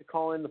Log. If you'd like to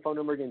call in, the phone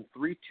number again,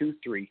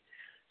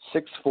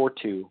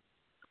 323-642-1558.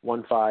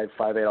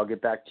 I'll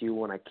get back to you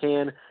when I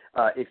can.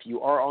 If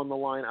you are on the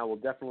line, I will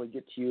definitely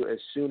get to you as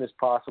soon as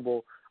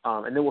possible.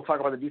 And then we'll talk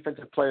about the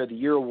Defensive Player of the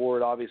Year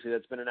award, obviously,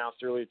 that's been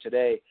announced earlier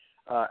today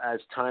as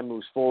time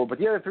moves forward. But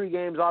the other three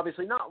games,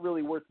 obviously, not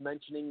really worth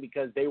mentioning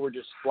because they were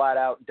just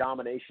flat-out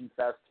domination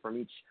fest from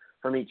each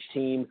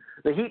team.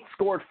 The Heat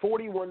scored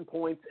 41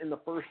 points in the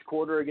first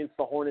quarter against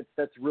the Hornets.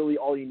 That's really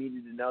all you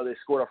needed to know. They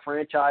scored a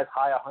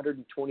franchise-high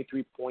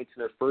 123 points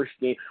in their first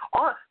game.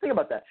 Think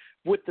about that.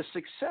 With the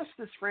success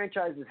this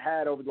franchise has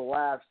had over the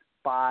last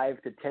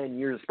 5 to 10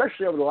 years,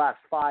 especially over the last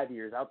 5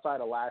 years, outside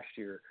of last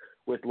year,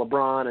 with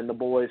LeBron and the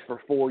boys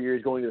for 4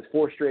 years going to the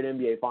 4 straight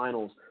NBA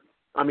Finals,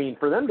 I mean,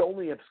 for them to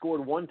only have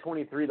scored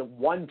 123 the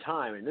one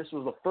time, and this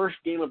was the first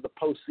game of the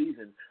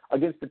postseason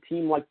against a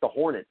team like the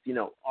Hornets. You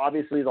know,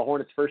 obviously the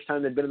Hornets' first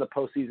time they've been in the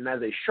postseason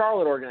as a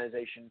Charlotte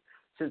organization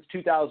since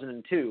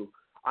 2002.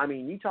 I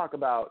mean, you talk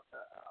about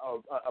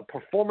a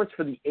performance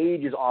for the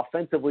ages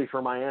offensively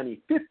for Miami.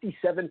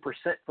 57%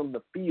 from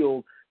the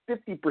field,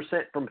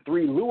 50% from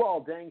three.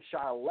 Luol Deng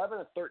shot 11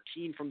 of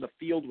 13 from the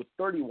field with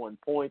 31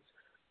 points.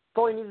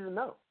 That's all you needed to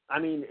know. I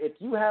mean, if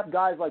you have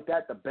guys like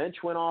that, the bench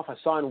went off.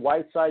 Hassan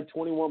Whiteside,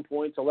 21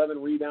 points, 11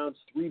 rebounds,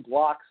 3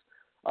 blocks.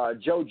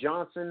 Joe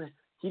Johnson,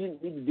 he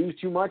didn't need to do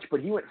too much,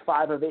 but he went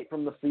 5 of 8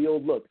 from the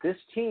field. Look, this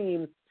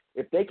team,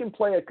 if they can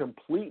play a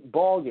complete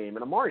ball game,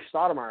 and Amari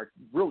Stoudemire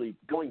really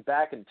going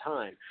back in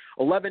time,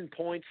 11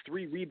 points,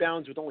 3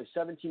 rebounds with only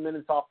 17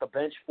 minutes off the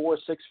bench, 4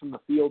 of 6 from the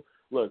field.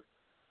 Look,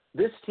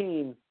 this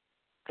team,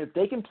 if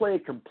they can play a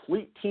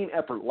complete team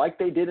effort like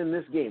they did in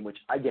this game, which,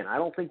 again, I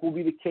don't think will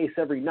be the case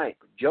every night,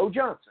 but Joe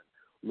Johnson,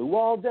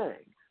 Luol Deng,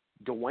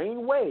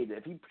 Dwayne Wade,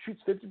 if he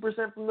shoots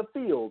 50% from the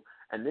field,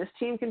 and this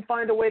team can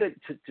find a way to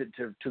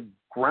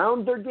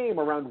ground their game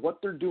around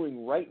what they're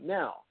doing right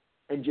now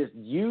and just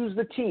use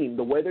the team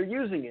the way they're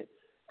using it,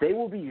 they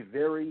will be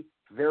very,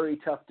 very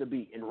tough to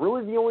beat. And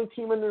really the only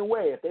team in their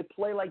way, if they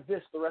play like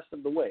this the rest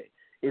of the way,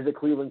 is a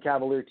Cleveland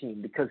Cavalier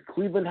team because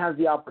Cleveland has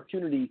the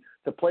opportunity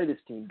to play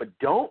this team. But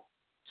don't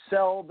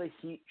sell the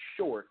Heat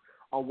short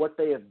on what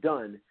they have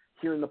done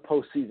here in the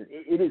postseason.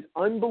 It is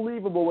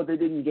unbelievable what they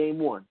did in Game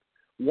 1.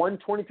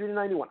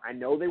 123-91. I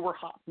know they were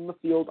hot from the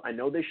field. I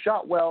know they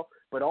shot well,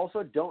 but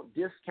also don't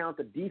discount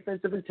the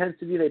defensive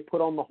intensity they put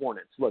on the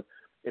Hornets. Look,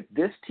 if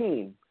this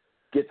team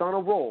gets on a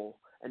roll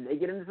and they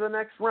get into the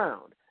next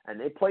round and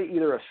they play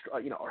either a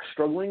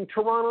struggling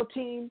Toronto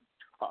team,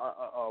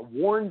 a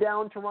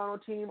worn-down Toronto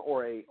team,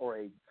 or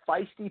a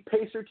feisty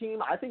Pacer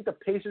team, I think the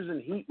Pacers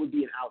and Heat would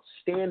be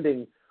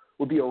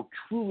a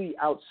truly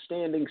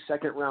outstanding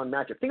second-round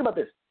matchup. Think about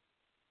this.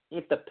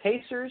 If the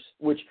Pacers,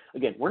 which,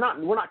 again, we're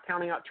not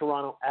counting out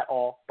Toronto at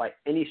all by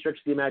any stretch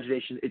of the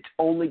imagination. It's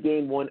only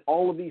Game 1.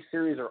 All of these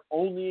series are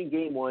only in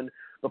Game 1.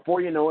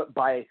 Before you know it,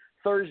 by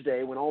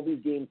Thursday, when all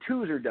these Game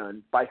 2s are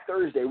done, by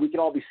Thursday, we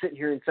could all be sitting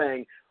here and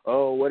saying,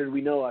 oh, what did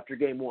we know after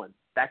Game 1?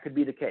 That could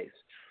be the case.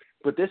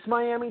 But this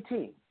Miami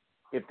team,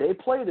 if they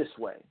play this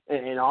way,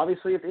 and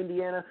obviously if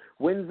Indiana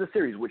wins the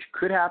series, which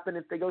could happen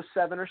if they go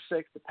 7 or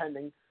 6,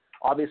 depending.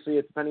 Obviously,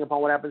 it's depending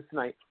upon what happens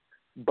tonight.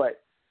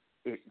 But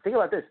think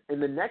about this. In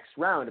the next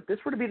round, if this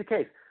were to be the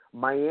case,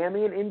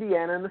 Miami and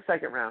Indiana in the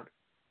second round,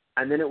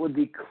 and then it would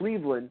be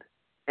Cleveland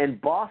and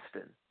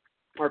Boston,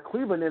 or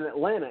Cleveland and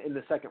Atlanta in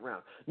the second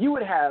round. You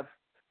would have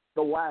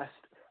the last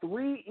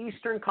 3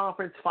 Eastern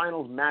Conference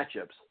Finals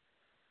matchups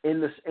in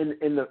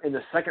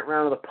the second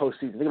round of the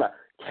postseason. Think about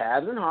it.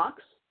 Cavs and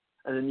Hawks,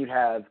 and then you'd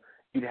have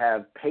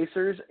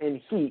Pacers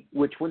and Heat,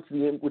 which was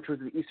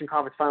the Eastern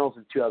Conference Finals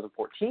in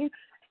 2014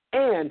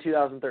 and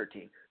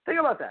 2013. Think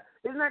about that.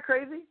 Isn't that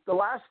crazy? The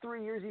last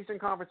 3 years Eastern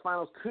Conference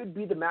Finals could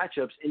be the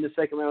matchups in the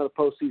second round of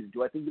the postseason.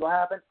 Do I think it'll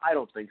happen? I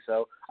don't think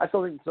so. I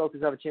still think the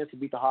Celtics have a chance to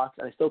beat the Hawks,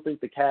 and I still think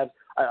the Cavs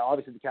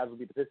obviously the Cavs will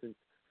beat the Pistons.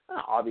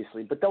 Not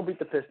obviously, but they'll beat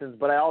the Pistons.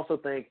 But I also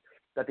think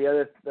that the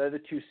other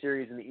 2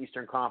 series in the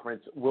Eastern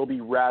Conference will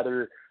be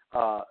rather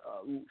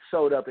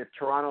sewed up. If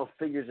Toronto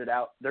figures it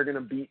out, they're going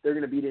to beat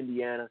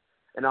Indiana,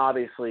 and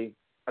obviously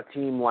a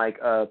team like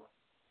the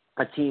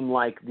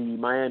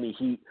Miami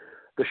Heat.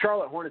 The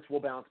Charlotte Hornets will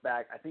bounce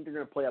back. I think they're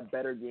going to play a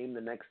better game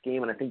the next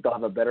game, and I think they'll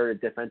have a better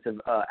defensive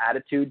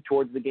attitude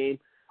towards the game.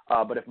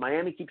 But if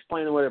Miami keeps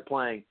playing the way they're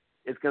playing,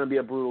 it's going to be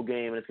a brutal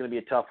game, and it's going to be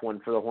a tough one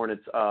for the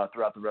Hornets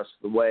throughout the rest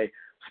of the way.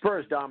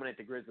 Spurs dominate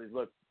the Grizzlies.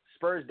 Look,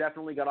 Spurs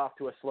definitely got off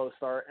to a slow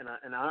start,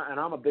 and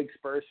I'm a big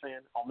Spurs fan.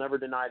 I'll never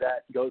deny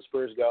that. Go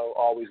Spurs, go.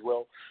 Always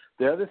will.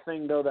 The other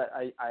thing, though, that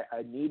I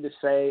need to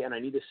say, and I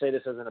need to say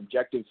this as an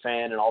objective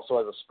fan and also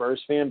as a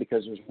Spurs fan,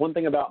 because there's one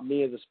thing about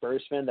me as a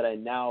Spurs fan that I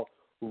now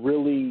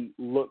really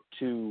look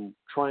to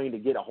trying to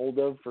get a hold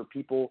of for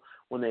people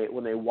when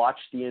they watch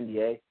the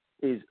NBA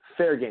is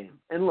fair game.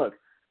 And look,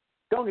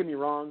 don't get me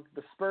wrong,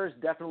 the Spurs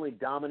definitely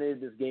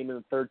dominated this game in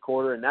the third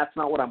quarter, and that's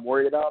not what I'm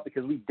worried about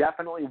because we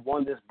definitely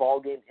won this ball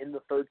game in the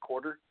third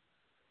quarter.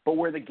 But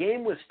where the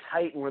game was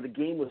tight and where the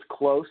game was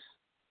close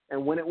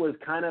and when it was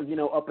kind of,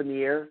 up in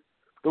the air,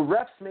 the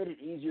refs made it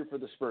easier for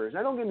the Spurs.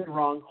 Now, don't get me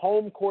wrong,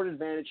 home court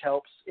advantage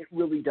helps. It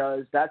really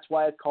does. That's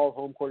why it's called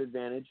home court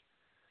advantage.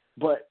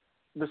 But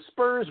the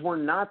Spurs were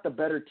not the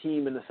better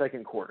team in the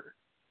second quarter.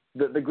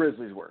 The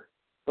Grizzlies were.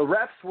 The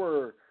refs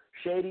were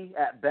shady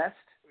at best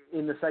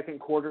in the second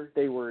quarter.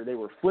 They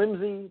were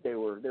flimsy. They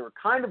were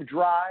kind of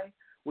dry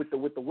with the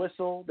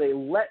whistle. They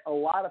let a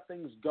lot of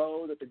things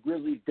go that the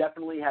Grizzlies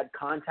definitely had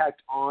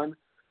contact on.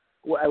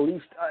 Well, at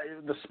least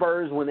the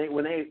Spurs when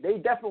they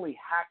definitely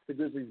hacked the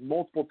Grizzlies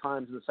multiple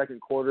times in the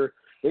second quarter.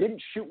 They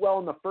didn't shoot well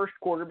in the first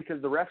quarter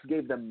because the refs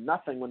gave them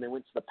nothing when they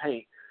went to the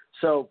paint.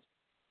 So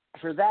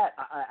for that,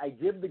 I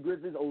give the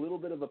Grizzlies a little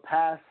bit of a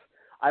pass.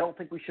 I don't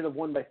think we should have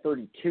won by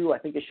 32. I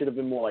think it should have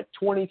been more like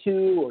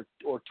 22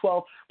 or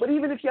 12. But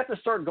even if you have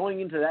to start going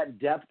into that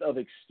depth of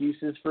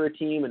excuses for a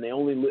team and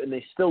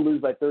they still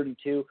lose by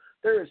 32,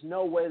 there is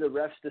no way the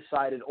refs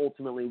decided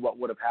ultimately what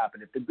would have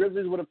happened. If the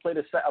Grizzlies would have played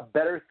a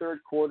better third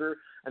quarter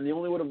and they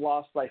only would have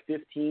lost by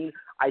 15,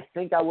 I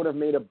think I would have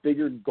made a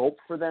bigger gulp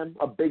for them,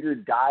 a bigger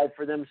dive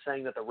for them,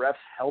 saying that the refs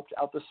helped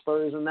out the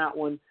Spurs in that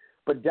one.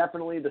 But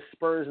definitely the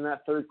Spurs in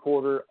that third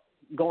quarter,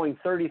 going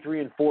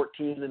 33-14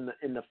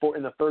 in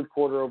the third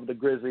quarter over the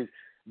Grizzlies,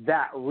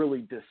 that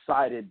really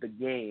decided the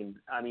game.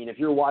 I mean, if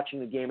you're watching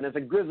the game, and as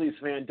a Grizzlies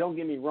fan, don't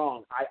get me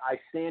wrong, I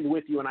stand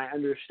with you and I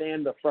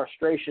understand the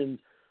frustrations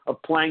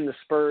of playing the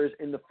Spurs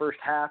in the first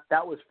half.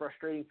 That was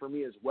frustrating for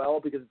me as well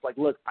because it's like,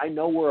 look, I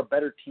know we're a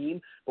better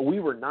team, but we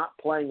were not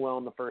playing well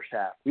in the first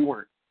half. We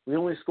weren't. We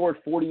only scored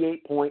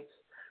 48 points.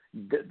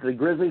 The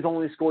Grizzlies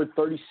only scored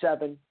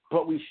 37.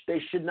 But we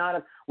should not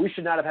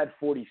have had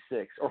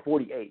 46 or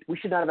 48. We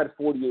should not have had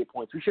 48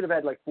 points. We should have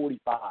had like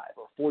 45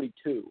 or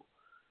 42,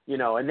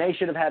 and they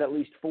should have had at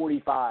least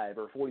 45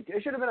 or 42.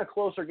 It should have been a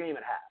closer game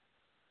at half.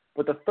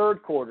 But the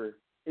third quarter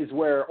is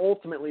where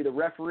ultimately the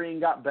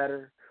refereeing got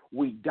better.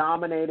 We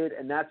dominated,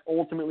 and that's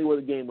ultimately where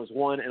the game was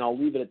won, and I'll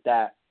leave it at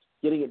that.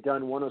 Getting it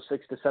done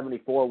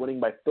 106-74, winning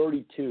by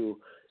 32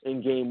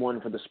 in game one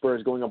for the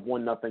Spurs, going up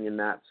 1-0 in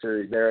that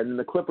series there. And then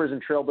the Clippers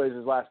and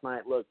Trailblazers last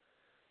night, look,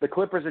 the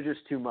Clippers are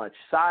just too much.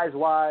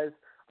 Size-wise,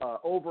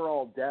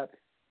 overall depth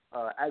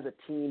as a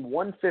team,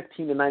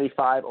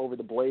 115-95 over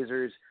the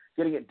Blazers,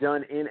 getting it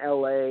done in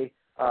L.A.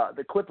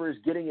 The Clippers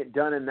getting it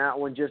done in that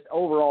one, just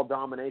overall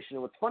domination.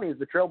 And what's funny is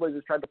the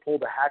Trailblazers tried to pull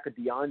the hack of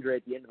DeAndre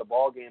at the end of the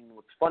ballgame. And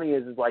what's funny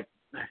is like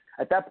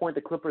at that point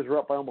the Clippers were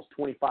up by almost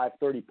 25,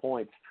 30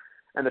 points.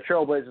 And the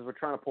Trailblazers were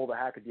trying to pull the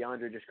hack of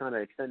DeAndre, just kind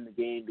of extend the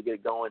game to get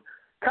it going.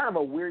 Kind of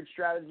a weird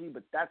strategy,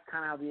 but that's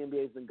kind of how the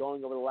NBA has been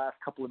going over the last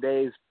couple of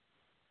days.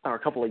 Or a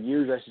couple of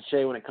years, I should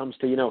say, when it comes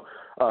to,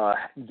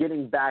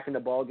 getting back into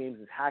ball games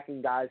is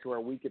hacking guys who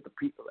are weak at the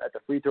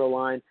free throw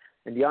line.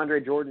 And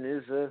DeAndre Jordan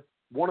is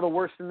one of the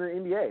worst in the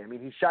NBA. I mean,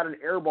 he shot an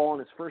air ball on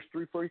his first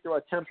 3 free throw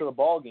attempts of the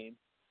ball game.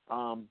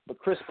 But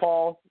Chris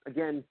Paul,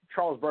 again,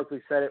 Charles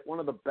Barkley said it,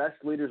 one of the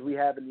best leaders we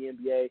have in the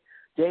NBA.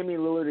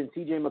 Damian Lillard and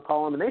C.J.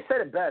 McCollum, and they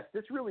said it best.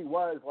 This really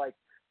was like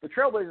the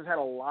Trailblazers had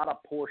a lot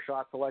of poor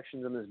shot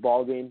selections in this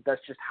ball game. That's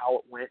just how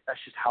it went.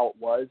 That's just how it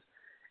was.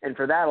 And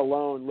for that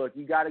alone, look,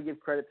 you got to give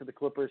credit to the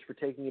Clippers for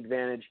taking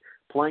advantage,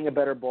 playing a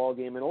better ball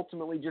game, and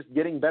ultimately just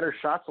getting better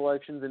shot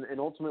selections and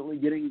ultimately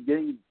getting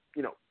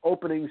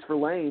openings for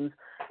lanes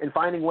and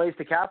finding ways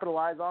to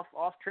capitalize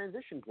off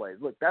transition plays.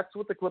 Look, that's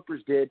what the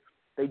Clippers did.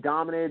 They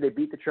dominated. They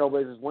beat the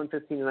Trailblazers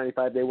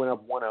 115-95. They went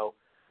up 1-0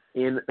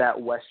 in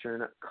that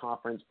Western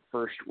Conference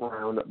first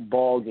round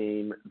ball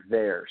game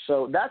there.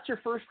 So that's your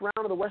first round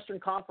of the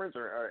Western Conference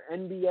or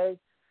NBA.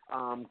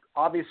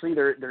 Obviously,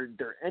 they're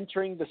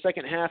entering the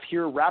second half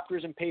here.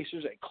 Raptors and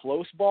Pacers, a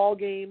close ball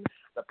game.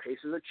 The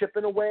Pacers are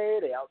chipping away.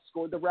 They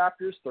outscored the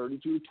Raptors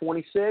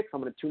 32-26.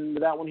 I'm going to tune into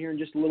that one here in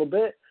just a little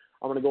bit.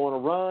 I'm going to go on a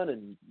run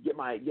and get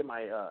my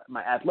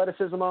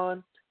athleticism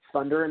on.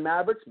 Thunder and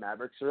Mavericks.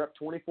 Mavericks are up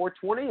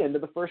 24-20 into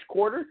the first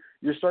quarter.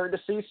 You're starting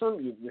to see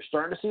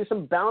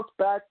some bounce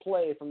back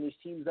play from these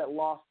teams that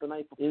lost the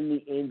night in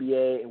the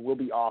NBA, and we'll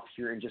be off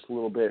here in just a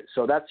little bit.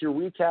 So that's your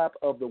recap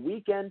of the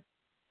weekend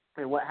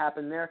and what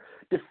happened there.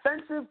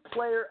 Defensive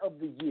Player of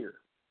the Year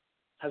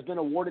has been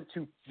awarded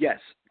to, yes,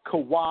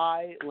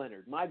 Kawhi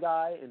Leonard, my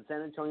guy in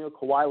San Antonio,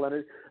 Kawhi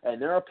Leonard. And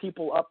there are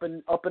people up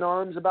in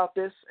arms about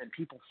this and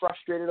people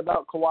frustrated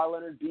about Kawhi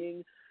Leonard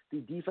being the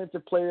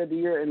Defensive Player of the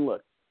Year. And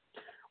look,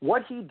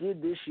 what he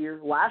did this year,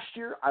 last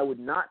year, I would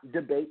not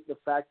debate the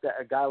fact that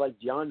a guy like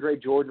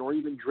DeAndre Jordan or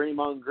even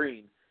Draymond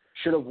Green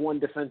should have won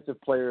Defensive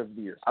Player of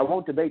the Year. I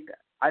won't debate that.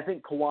 I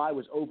think Kawhi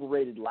was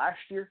overrated last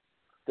year.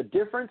 The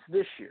difference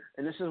this year,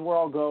 and this is where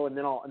I'll go, and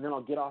then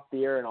I'll get off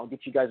the air and I'll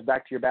get you guys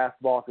back to your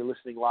basketball if you're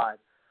listening live.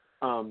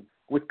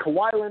 With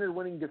Kawhi Leonard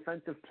winning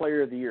Defensive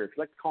Player of the Year, if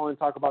you'd like to call in and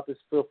talk about this,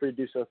 feel free to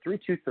do so.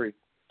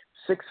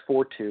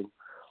 323-642-1037.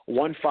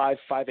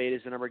 1558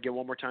 is the number. Again,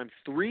 one more time,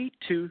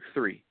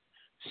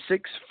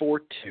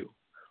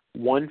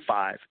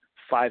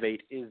 323-642-1558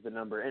 is the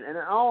number. And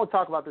I'll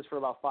talk about this for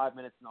about 5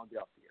 minutes, and I'll get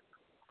off the air.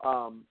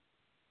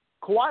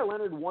 Kawhi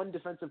Leonard won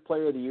Defensive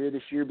Player of the Year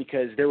this year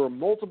because there were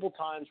multiple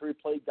times where he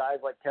played guys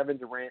like Kevin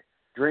Durant,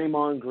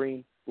 Draymond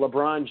Green,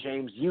 LeBron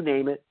James, you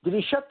name it. Did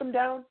he shut them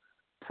down?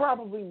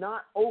 Probably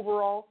not.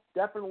 Overall,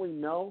 definitely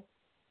no.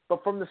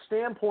 But from the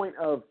standpoint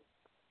of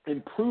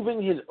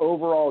improving his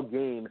overall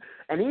game,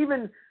 and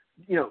even,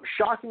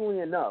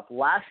 shockingly enough,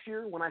 last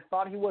year when I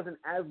thought he wasn't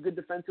as good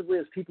defensively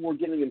as people were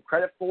giving him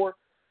credit for,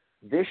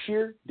 this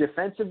year,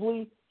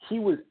 defensively, he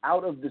was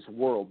out of this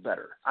world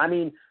better. I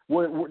mean,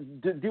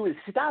 do his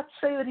stats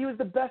say that he was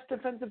the best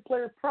defensive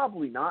player?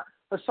 Probably not.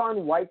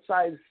 Hassan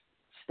Whiteside's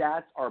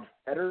stats are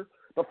better,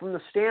 but from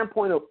the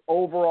standpoint of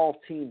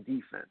overall team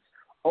defense,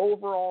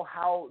 overall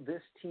how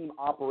this team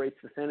operates,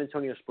 the San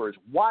Antonio Spurs,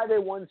 why they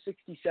won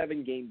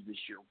 67 games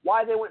this year,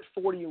 why they went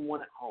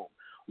 40-1 at home,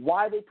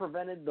 why they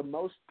prevented the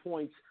most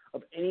points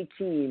of any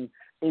team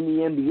in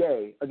the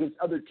NBA against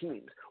other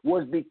teams,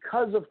 was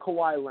because of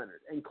Kawhi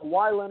Leonard. And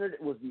Kawhi Leonard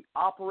was the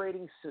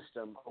operating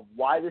system of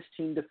why this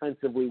team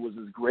defensively was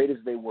as great as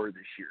they were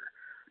this year.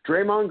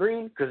 Draymond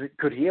Green,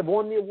 could he have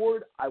won the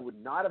award? I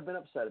would not have been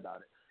upset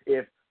about it.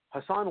 If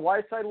Hassan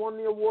Whiteside won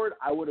the award,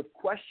 I would have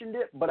questioned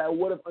it, but I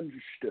would have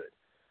understood.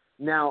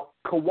 Now,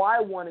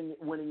 Kawhi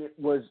winning it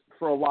was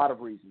for a lot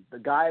of reasons. The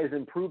guy is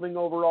improving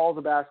overall as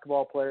a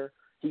basketball player.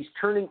 He's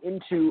turning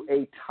into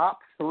a top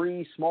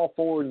 3 small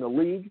forward in the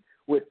league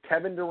with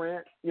Kevin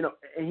Durant.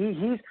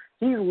 He's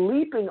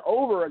leaping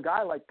over a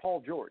guy like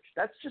Paul George.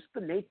 That's just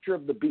the nature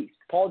of the beast.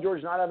 Paul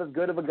George not have as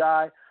good of a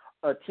guy,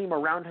 a team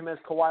around him as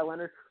Kawhi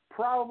Leonard.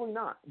 Probably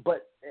not.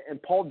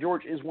 And Paul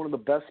George is one of the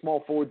best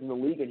small forwards in the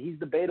league, and he's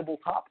debatable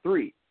top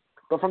 3.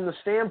 But from the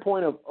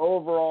standpoint of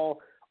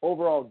overall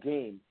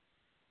game,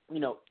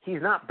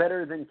 he's not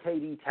better than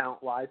KD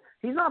talent-wise.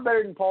 He's not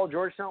better than Paul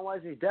George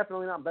talent-wise. He's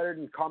definitely not better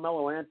than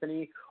Carmelo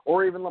Anthony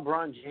or even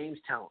LeBron James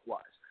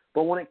talent-wise.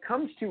 But when it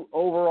comes to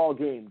overall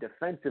game,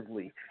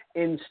 defensively,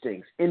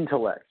 instincts,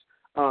 intellect,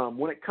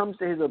 when it comes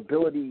to his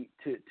ability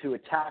to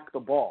attack the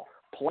ball,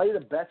 play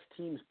the best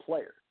team's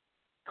player,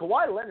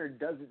 Kawhi Leonard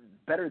does it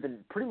better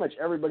than pretty much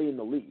everybody in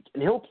the league.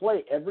 And he'll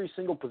play every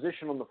single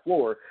position on the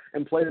floor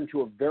and play them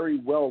to a very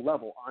well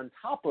level, on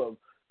top of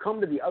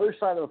come to the other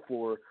side of the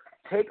floor,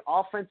 take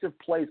offensive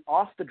plays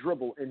off the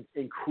dribble and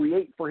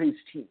create for his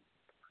team.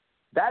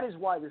 That is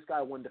why this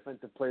guy won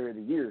Defensive Player of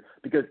the Year,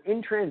 because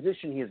in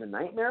transition, he is a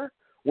nightmare.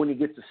 When he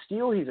gets a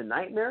steal, he's a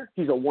nightmare.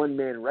 He's a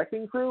one-man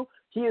wrecking crew.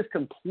 He has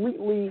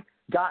completely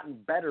gotten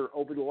better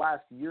over the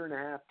last year and a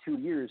half, 2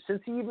 years,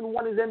 since he even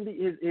won his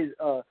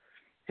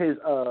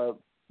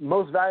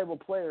most valuable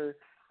player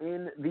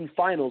in the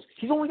finals.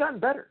 He's only gotten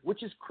better,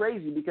 which is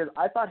crazy because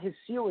I thought his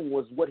ceiling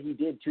was what he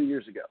did 2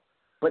 years ago.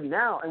 But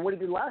now, and what he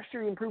did last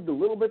year, he improved a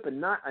little bit, but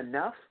not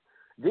enough.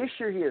 This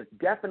year, he has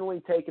definitely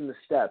taken the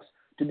steps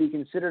to be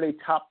considered a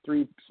top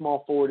 3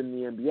 small forward in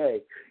the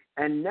NBA.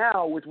 And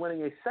now, with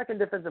winning a second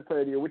Defensive Player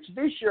of the Year, which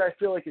this year I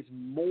feel like is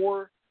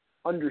more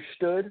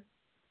understood,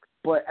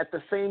 but at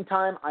the same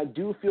time, I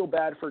do feel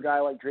bad for a guy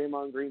like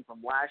Draymond Green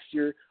from last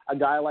year, a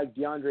guy like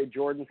DeAndre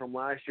Jordan from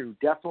last year who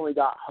definitely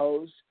got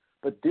hosed.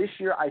 But this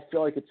year, I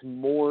feel like it's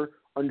more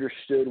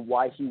understood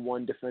why he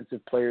won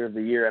Defensive Player of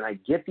the Year. And I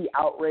get the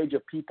outrage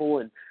of people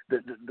and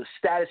the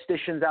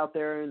statisticians out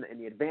there and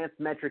the advanced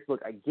metrics.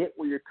 Look, I get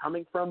where you're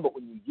coming from, but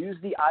when you use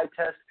the eye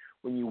test,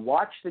 when you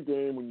watch the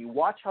game, when you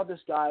watch how this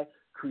guy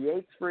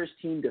creates for his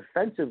team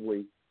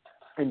defensively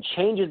and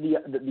changes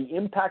the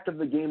impact of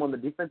the game on the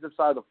defensive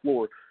side of the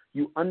floor,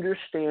 you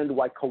understand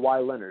why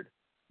Kawhi Leonard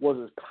was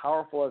as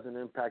powerful as an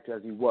impact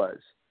as he was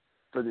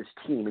for this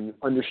team, and you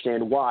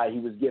understand why he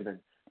was given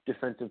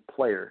Defensive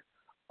Player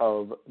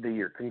of the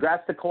Year.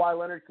 Congrats to Kawhi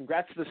Leonard.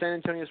 Congrats to the San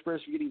Antonio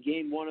Spurs for getting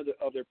Game 1 of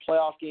their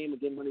playoff game,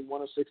 again winning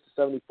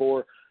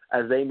 106-74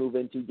 as they move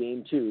into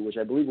Game 2, which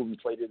I believe will be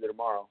played either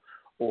tomorrow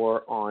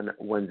or on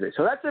Wednesday.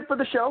 So that's it for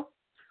the show.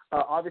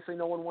 Obviously,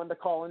 no one wanted to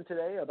call in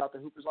today about the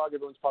Hoopers Log.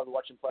 Everyone's probably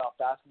watching playoff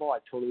basketball. I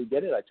totally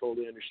get it. I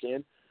totally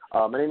understand.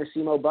 My name is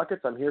Cmo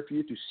Buckets. I'm here for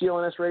you through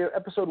CLNS Radio.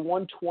 Episode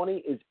 120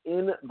 is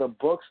in the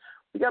books.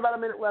 We got about a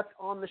minute left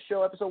on the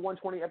show. Episode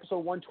 120, episode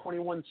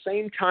 121,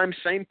 same time,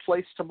 same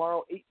place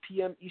tomorrow, 8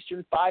 p.m.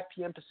 Eastern, 5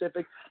 p.m.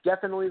 Pacific.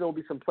 Definitely there will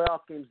be some playoff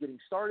games getting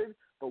started,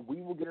 but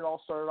we will get it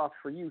all started off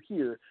for you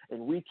here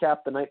and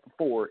recap the night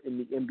before in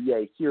the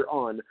NBA here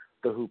on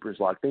the Hoopers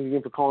Log. Thank you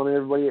again for calling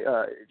in, everybody.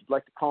 If you'd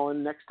like to call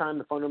in next time,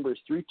 the phone number is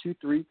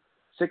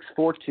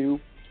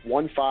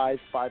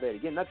 323-642-1558.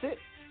 Again, that's it.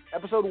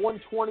 Episode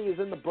 120 is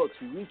in the books.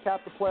 We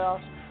recapped the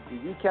playoffs. We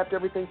recapped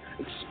everything.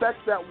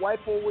 Expect that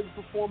White Woods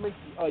performance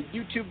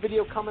YouTube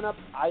video coming up.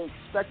 I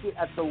expect it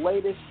at the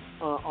latest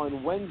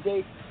on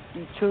Wednesday.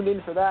 Be tuned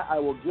in for that. I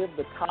will give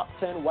the top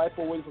 10 white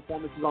ball weight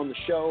performances on the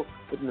show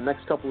within the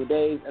next couple of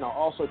days, and I'll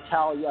also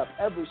tally up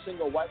every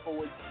single white ball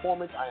weight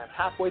performance. I am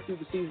halfway through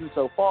the season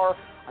so far.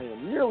 I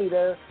am nearly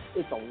there.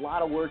 It's a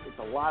lot of work. It's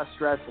a lot of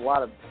stress, a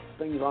lot of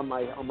things on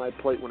my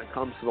plate when it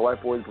comes to the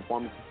white ball weight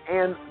performance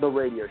and the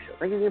radio show.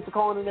 Thank you again for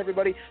calling in,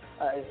 everybody,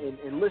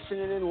 and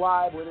listening in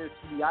live, whether it's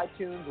through the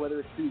iTunes, whether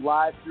it's through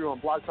on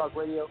Blog Talk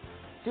Radio.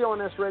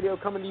 CLNS Radio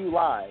coming to you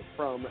live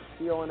from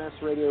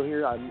CLNS Radio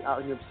here. I'm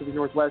out in the Pacific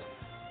Northwest.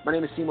 My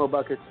name is Cmo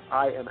Buckets.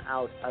 I am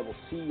out. I will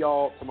see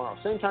y'all tomorrow.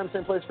 Same time,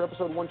 same place for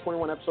episode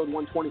 121, episode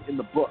 120 in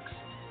the books.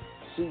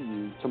 See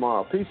you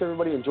tomorrow. Peace,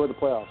 everybody. Enjoy the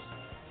playoffs.